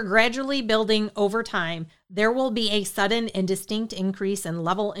 After gradually building over time, there will be a sudden and distinct increase in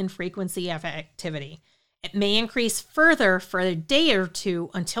level and frequency of activity. It may increase further for a day or two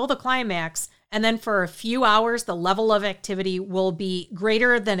until the climax, and then for a few hours, the level of activity will be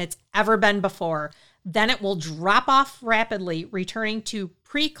greater than it's ever been before. Then it will drop off rapidly, returning to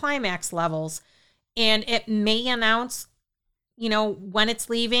pre-climax levels, and it may announce, when it's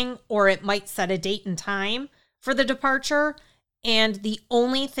leaving, or it might set a date and time for the departure. And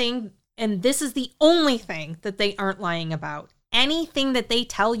this is the only thing that they aren't lying about. Anything that they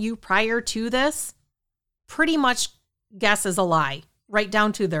tell you prior to this, pretty much guess is a lie, right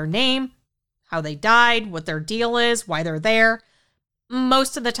down to their name, how they died, what their deal is, why they're there.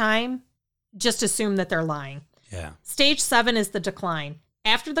 Most of the time, just assume that they're lying. Yeah. Stage 7 is the decline.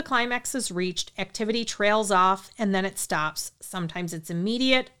 After the climax is reached, activity trails off and then it stops. Sometimes it's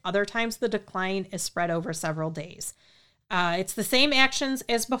immediate. Other times the decline is spread over several days. It's the same actions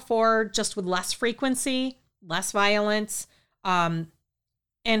as before, just with less frequency, less violence. And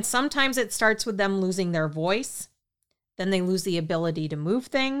sometimes it starts with them losing their voice. Then they lose the ability to move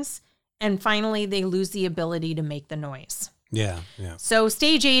things. And finally, they lose the ability to make the noise. Yeah. So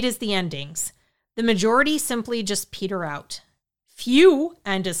stage 8 is the endings. The majority simply just peter out. Few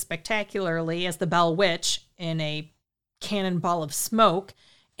end as spectacularly as the Bell Witch in a cannonball of smoke.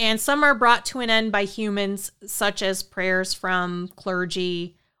 And some are brought to an end by humans, such as prayers from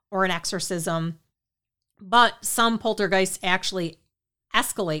clergy or an exorcism. But some poltergeists actually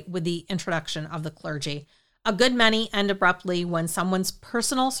escalate with the introduction of the clergy. A good many end abruptly when someone's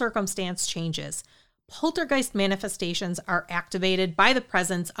personal circumstance changes. Poltergeist manifestations are activated by the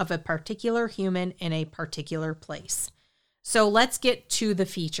presence of a particular human in a particular place. So let's get to the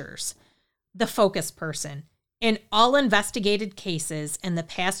features. The focus person. In all investigated cases in the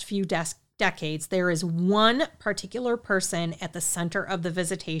past few decades, there is one particular person at the center of the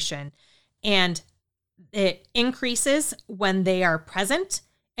visitation, and it increases when they are present,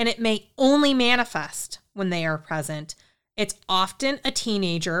 and it may only manifest when they are present. It's often a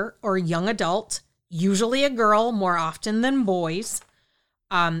teenager or young adult, usually a girl more often than boys.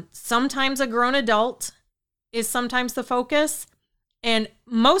 Sometimes a grown adult is sometimes the focus, and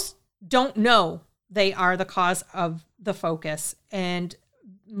most don't know they are the cause of the focus. And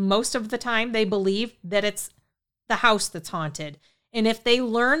most of the time they believe that it's the house that's haunted. And if they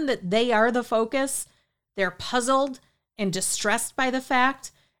learn that they are the focus, they're puzzled and distressed by the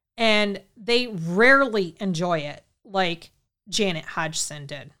fact, and they rarely enjoy it like Janet Hodgson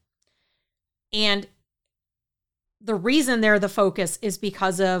did. And the reason they're the focus is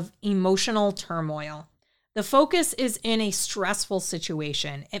because of emotional turmoil. The focus is in a stressful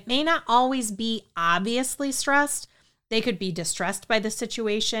situation. It may not always be obviously stressed. They could be distressed by the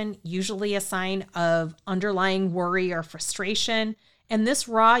situation, usually a sign of underlying worry or frustration. And this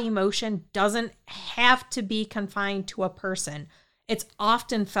raw emotion doesn't have to be confined to a person. It's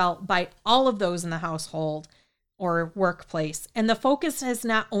often felt by all of those in the household or workplace. And the focus is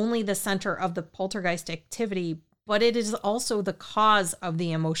not only the center of the poltergeist activity, but it is also the cause of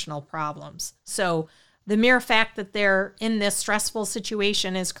the emotional problems. So the mere fact that they're in this stressful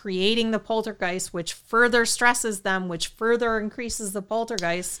situation is creating the poltergeist, which further stresses them, which further increases the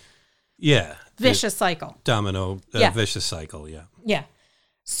poltergeist. Yeah. Vicious cycle. Vicious cycle, yeah. Yeah.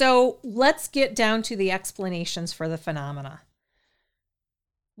 So let's get down to the explanations for the phenomena.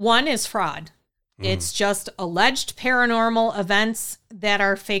 One is fraud. It's just alleged paranormal events that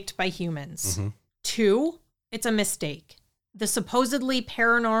are faked by humans. 2, it's a mistake. The supposedly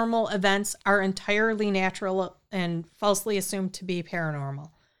paranormal events are entirely natural and falsely assumed to be paranormal.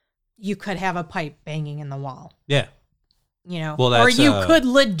 You could have a pipe banging in the wall. Yeah. You know, well, or you could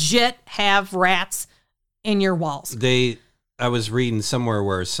legit have rats in your walls. I was reading somewhere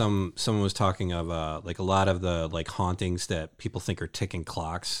where someone was talking of like a lot of the like hauntings that people think are ticking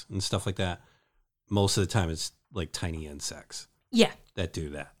clocks and stuff like that. Most of the time it's like tiny insects. Yeah. That do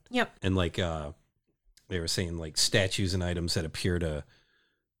that. Yep. And like they were saying like statues and items that appear to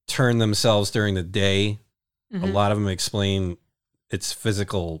turn themselves during the day. A lot of them explain its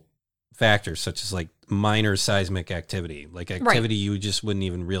physical factors, such as like minor seismic activity, like activity you just wouldn't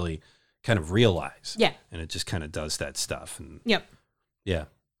even really kind of realize. Yeah. And it just kind of does that stuff. And yep. Yeah.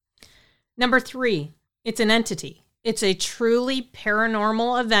 Number 3, it's an entity. It's a truly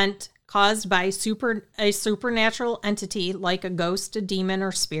paranormal event caused by a supernatural entity like a ghost, a demon,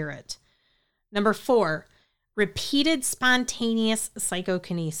 or spirit. Number 4, repeated spontaneous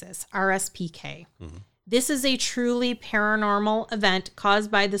psychokinesis, RSPK. This is a truly paranormal event caused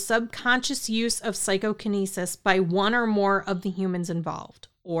by the subconscious use of psychokinesis by one or more of the humans involved.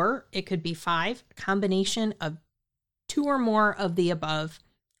 Or it could be 5, a combination of 2 or more of the above.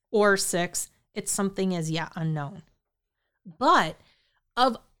 Or 6, it's something as yet unknown. But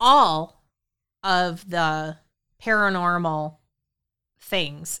of all of the paranormal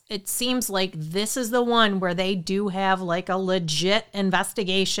things, it seems like this is the one where they do have like a legit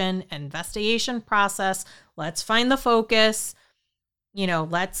investigation process. Let's find the focus,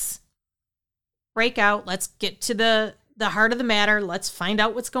 let's break out, let's get to the heart of the matter, let's find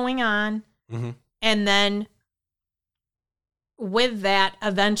out what's going on. And then with that,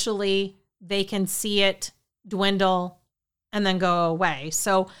 eventually they can see it dwindle and then go away.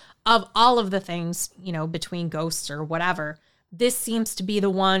 So of all of the things, between ghosts or whatever, this seems to be the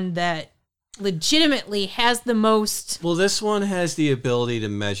one that legitimately has the most. Well, this one has the ability to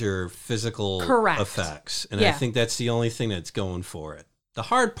measure physical effects. And I think that's the only thing that's going for it. The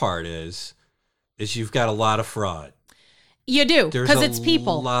hard part is you've got a lot of fraud. You do, because it's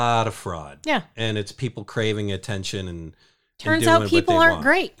people. There's a lot of fraud. Yeah. And it's people craving attention and turns out people aren't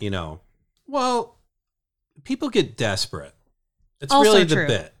great. Well, people get desperate. It's also really the true.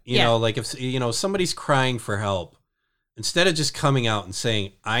 bit. Like if somebody's crying for help, instead of just coming out and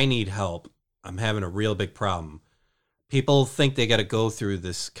saying, I need help, I'm having a real big problem, people think they got to go through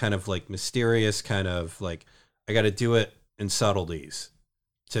this kind of like mysterious kind of like, I got to do it in subtleties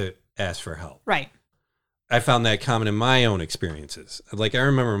to ask for help. Right. I found that common in my own experiences. Like I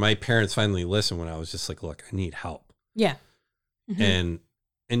remember my parents finally listened when I was just like, look, I need help. Yeah. And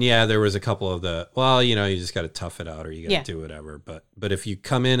And yeah, there was a couple of you just got to tough it out or you got to Yeah. do whatever. But if you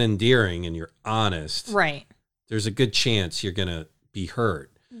come in endearing and you're honest, Right. there's a good chance you're going to be hurt.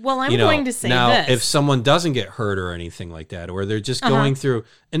 Well, I'm going to say now, this. if someone doesn't get hurt or anything like that, or they're just going through,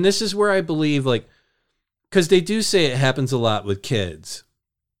 and this is where I believe, like, because they do say it happens a lot with kids,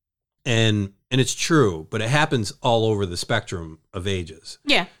 and it's true, but it happens all over the spectrum of ages.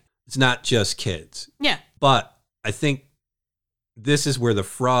 Yeah. It's not just kids. Yeah. But I think this is where the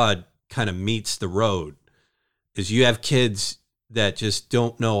fraud kind of meets the road, is you have kids that just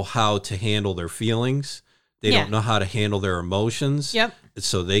don't know how to handle their feelings. They don't know how to handle their emotions. Yep.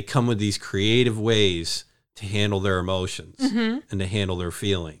 So they come with these creative ways to handle their emotions and to handle their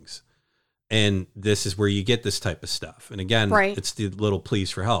feelings. And this is where you get this type of stuff. And again, it's the little pleas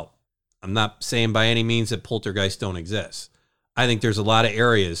for help. I'm not saying by any means that poltergeists don't exist. I think there's a lot of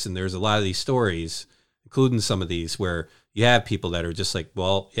areas and there's a lot of these stories, including some of these, where you have people that are just like,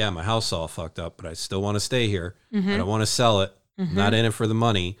 well, yeah, my house is all fucked up, but I still want to stay here. I don't want to sell it. I'm not in it for the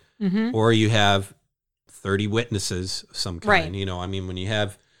money. Or you have 30 witnesses of some kind. You know, I mean, when you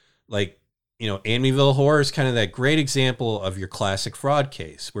have like, you know, Amityville Horror is kind of that great example of your classic fraud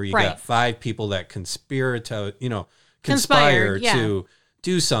case where you got 5 people that conspired to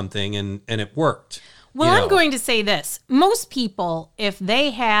do something and it worked. Well, I'm going to say this. Most people, if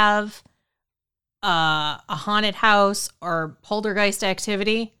they have a haunted house or poltergeist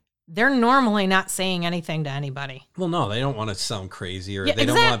activity, they're normally not saying anything to anybody. Well, no, they don't want to sound crazy or they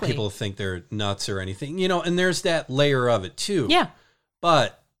don't want people to think they're nuts or anything, you know, and there's that layer of it too. Yeah.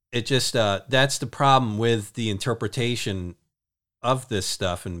 But it just, that's the problem with the interpretation of this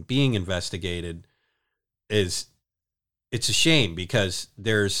stuff and being investigated is it's a shame because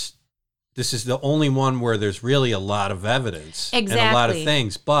this is the only one where there's really a lot of evidence and a lot of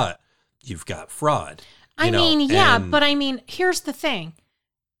things, but you've got fraud. But I mean, here's the thing.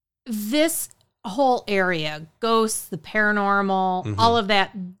 This whole area, ghosts, the paranormal, all of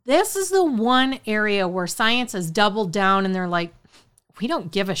that, this is the one area where science has doubled down and they're like, we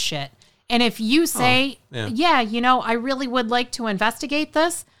don't give a shit. And if you say, I really would like to investigate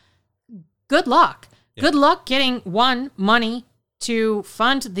this, good luck. Yeah. Good luck getting money to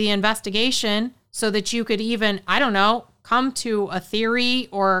fund the investigation so that you could even, I don't know, come to a theory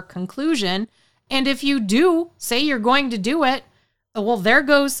or a conclusion. And if you do say you're going to do it, well, there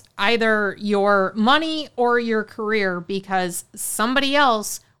goes either your money or your career because somebody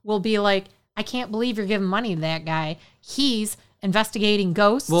else will be like, I can't believe you're giving money to that guy. He's investigating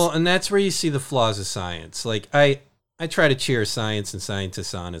ghosts. Well, and that's where you see the flaws of science. Like I try to cheer science and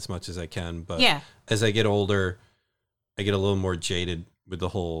scientists on as much as I can, but as I get older, I get a little more jaded with the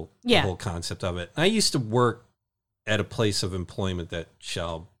whole concept of it. I used to work at a place of employment that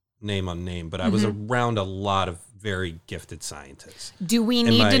shall name unnamed, but I was around a lot of very gifted scientists. Do we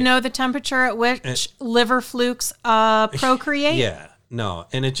need to know the temperature at which liver flukes procreate? Yeah, no.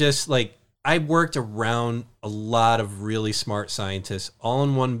 And it just like, I worked around a lot of really smart scientists all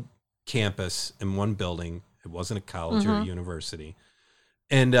in one campus in one building. It wasn't a college or a university.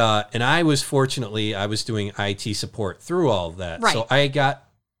 And I was doing IT support through all of that. Right. So I got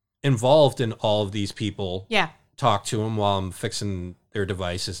involved in all of these people. Yeah. Talked to them while I'm fixing their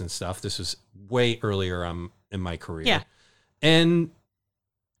devices and stuff. This was way earlier in my career. Yeah. And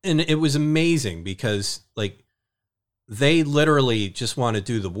it was amazing because like they literally just want to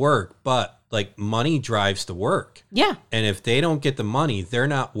do the work, but like money drives the work. Yeah. And if they don't get the money, they're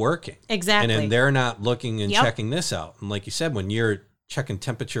not working. Exactly. And then they're not looking and checking this out. And like you said, when you're checking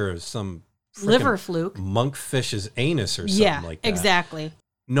temperature of some liver fluke, monkfish's anus or something like that. Exactly.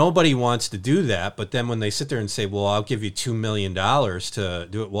 Nobody wants to do that, but then when they sit there and say, well, I'll give you $2 million to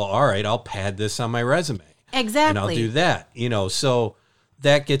do it. Well, all right, I'll pad this on my resume. Exactly. And I'll do that. You know, so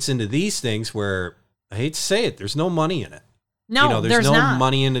that gets into these things where I hate to say it, there's no money in it. No, you know, there's no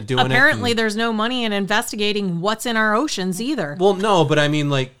money into doing it. Apparently, there's no money in investigating what's in our oceans either. Well, no, but I mean,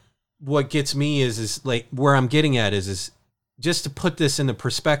 like, what gets me is like where I'm getting at is just to put this into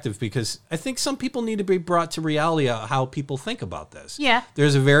perspective, because I think some people need to be brought to reality of how people think about this. Yeah.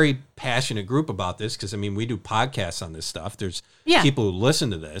 There's a very passionate group about this because, I mean, we do podcasts on this stuff. There's people who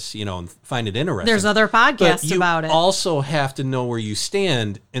listen to this, you know, and find it interesting. There's other podcasts about it. You also have to know where you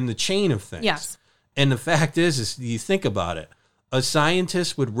stand in the chain of things. Yes. And the fact is you think about it. A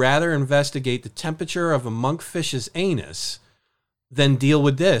scientist would rather investigate the temperature of a monkfish's anus than deal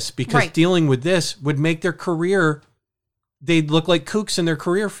with this, because dealing with this would make their career, they'd look like kooks in their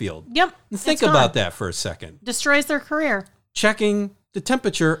career field. Yep. Think about that for a second. Destroys their career. Checking the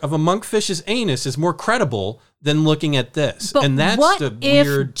temperature of a monkfish's anus is more credible than looking at this. But and that's what the if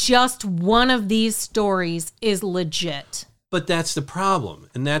weird... just one of these stories is legit? But that's the problem.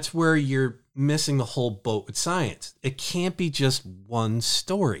 And that's where you're missing the whole boat with science. It can't be just one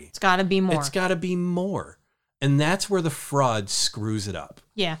story. It's got to be more. It's got to be more. And that's where the fraud screws it up.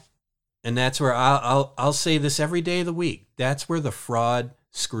 Yeah. And that's where I'll say this every day of the week. That's where the fraud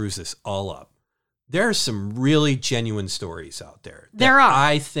screws this all up. There are some really genuine stories out there. There are.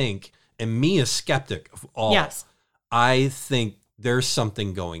 I think, and me a skeptic of all, Yes. I think there's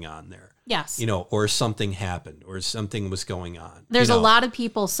something going on there. Yes. You know, or something happened, or something was going on. There's You know, a lot of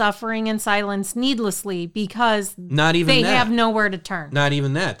people suffering in silence needlessly because not even they that. have nowhere to turn. Not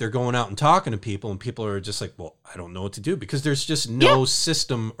even that. They're going out and talking to people, and people are just like, well, I don't know what to do, because there's just no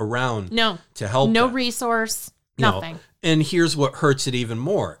system around No. to help No them. resource. You know, Nothing. and here's what hurts it even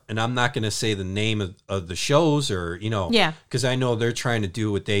more. And I'm not going to say the name of the shows, or, you know, Yeah. because I know they're trying to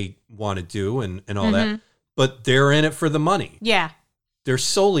do what they want to do and all Mm-hmm. that. But they're in it for the money. Yeah. They're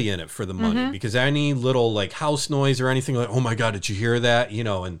solely in it for the money, Mm-hmm. because any little like house noise or anything like, oh my God, did you hear that? You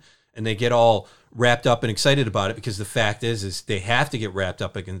know, and they get all wrapped up and excited about it, because the fact is they have to get wrapped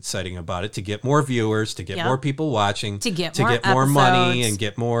up and exciting about it to get more viewers, to get Yep. more people watching, To get more money, episodes. and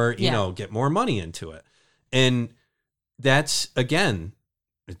get more, you Yeah. know, get more money into it. And that's, again,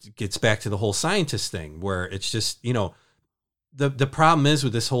 it gets back to the whole scientist thing, where it's just, you know, the problem is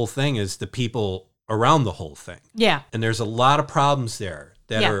with this whole thing is the people around the whole thing. Yeah. And there's a lot of problems there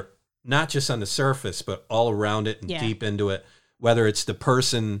that Yeah. are not just on the surface, but all around it and Yeah. deep into it, whether it's the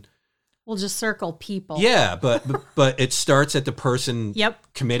person. We'll just circle people. Yeah, but it starts at the person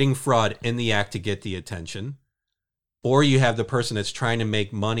Yep. committing fraud in the act to get the attention, or you have the person that's trying to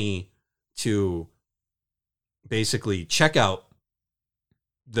make money to basically check out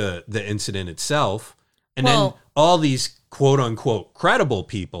the incident itself. And then Well- all these quote unquote credible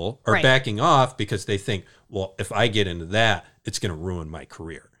people are Right. backing off because they think, well, if I get into that, it's going to ruin my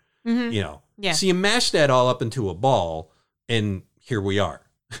career. Mhm. You know? Yeah. So you mash that all up into a ball, and here we are.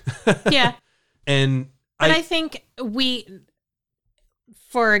 Yeah. And But I think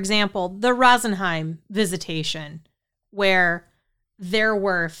for example, the Rosenheim visitation, where there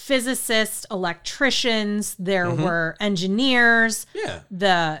were physicists, electricians, there Mhm. were engineers,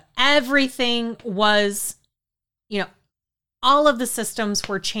 yeah. everything was, all of the systems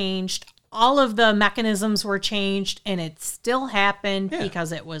were changed, all of the mechanisms were changed, and it still happened Yeah.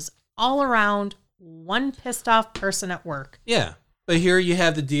 because it was all around one pissed off person at work. Yeah. But here you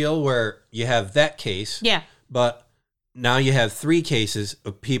have the deal where you have that case, Yeah. but now you have 3 cases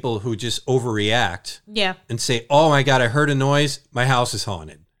of people who just overreact Yeah. and say, oh my God, I heard a noise. My house is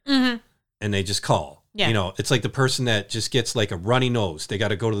haunted. Mm-hmm. And they just call. Yeah. You know, it's like the person that just gets like a runny nose. They got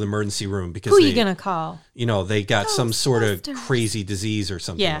to go to the emergency room because Who are they, you going to call? you know, they got some sort of Ghostbusters. crazy disease or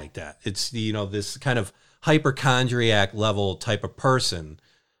something Yeah. like that. It's, you know, this kind of hypochondriac level type of person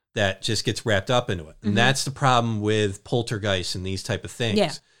that just gets wrapped up into it. And that's the problem with poltergeists and these type of things.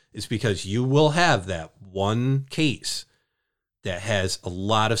 Yeah. Is because you will have that one case that has a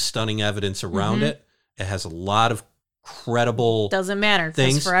lot of stunning evidence around it. It has a lot of credible Doesn't matter.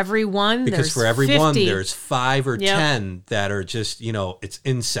 things, Because for every one, because there's for every one 50. there's 5 or Yep. 10 that are just, you know, it's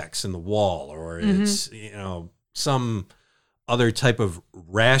insects in the wall, or it's, you know, some other type of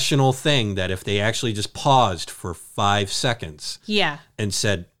rational thing that if they actually just paused for 5 seconds Yeah. and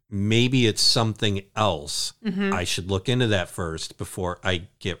said, maybe it's something else, Mm-hmm. I should look into that first before I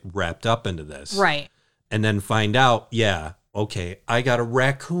get wrapped up into this. Right. And then find out, yeah, okay, I got a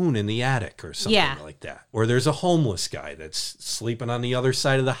raccoon in the attic or something Yeah. like that. Or there's a homeless guy that's sleeping on the other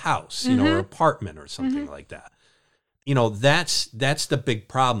side of the house, you know, or apartment or something like that. You know, that's the big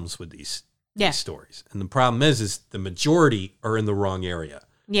problems with these stories. And the problem is the majority are in the wrong area.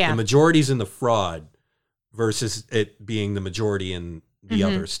 Yeah. The majority's in the fraud versus it being the majority in the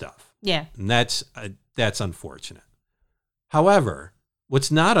other stuff. Yeah. And that's unfortunate. However,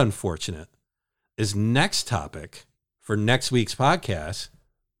 what's not unfortunate is next topic for next week's podcast,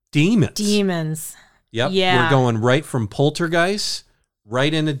 demons. Demons. Yep. Yeah. We're going right from poltergeists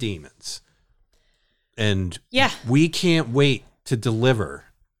right into demons. And Yeah. we can't wait to deliver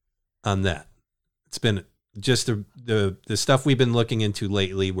on that. It's been just the stuff we've been looking into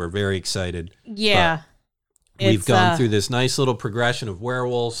lately. We're very excited. Yeah. We've It's, gone through this nice little progression of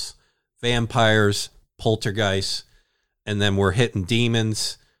werewolves, vampires, poltergeists, and then we're hitting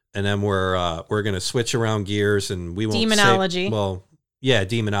demons, and then we're going to switch around gears, and we won't Demonology.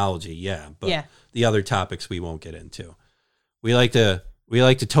 demonology, yeah, but Yeah. the other topics we won't get into. We like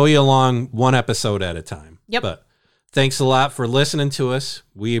to tow you along one episode at a time. Yep. But thanks a lot for listening to us.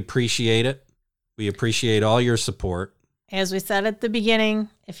 We appreciate it. We appreciate all your support. As we said at the beginning,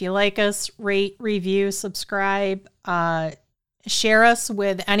 if you like us, rate, review, subscribe. share us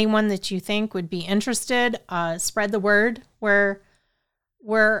with anyone that you think would be interested. Spread the word. We're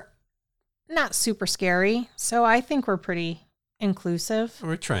not super scary, so I think we're pretty inclusive.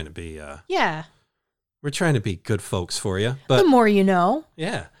 We're trying to be Yeah. we're trying to be good folks for you. But The more you know.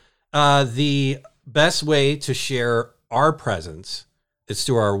 yeah. The best way to share our presence is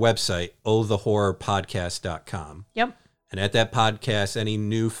through our website, ohthehorrorpodcast.com. Yep. And at that podcast, any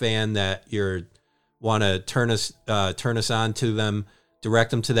new fan that you want to turn us on to them,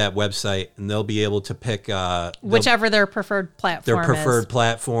 direct them to that website, and they'll be able to pick whichever their preferred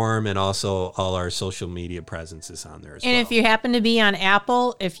platform, and also all our social media presence is on there as well. And if you happen to be on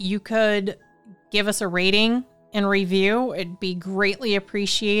Apple, if you could give us a rating and review, it'd be greatly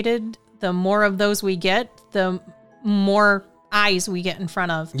appreciated. The more of those we get, the more eyes we get in front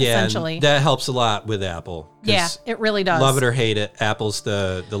of, essentially. And that helps a lot with Apple. Yeah, it really does. Love it or hate it, Apple's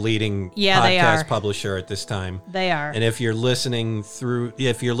the leading podcast publisher at this time. They are. And if you're listening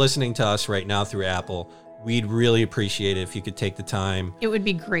to us right now through Apple, we'd really appreciate it if you could take the time. It would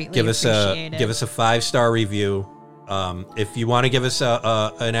be greatly appreciated. Give us a 5-star review. If you want to give us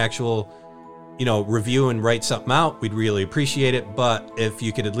an actual review and write something out, we'd really appreciate it. But if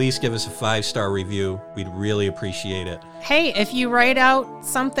you could at least give us a 5-star review, we'd really appreciate it. Hey, if you write out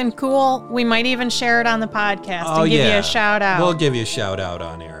something cool, we might even share it on the podcast and give you a shout out. We'll give you a shout out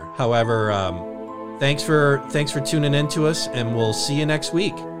on air. However, thanks for tuning in to us, and we'll see you next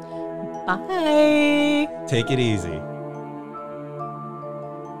week. Bye. Take it easy.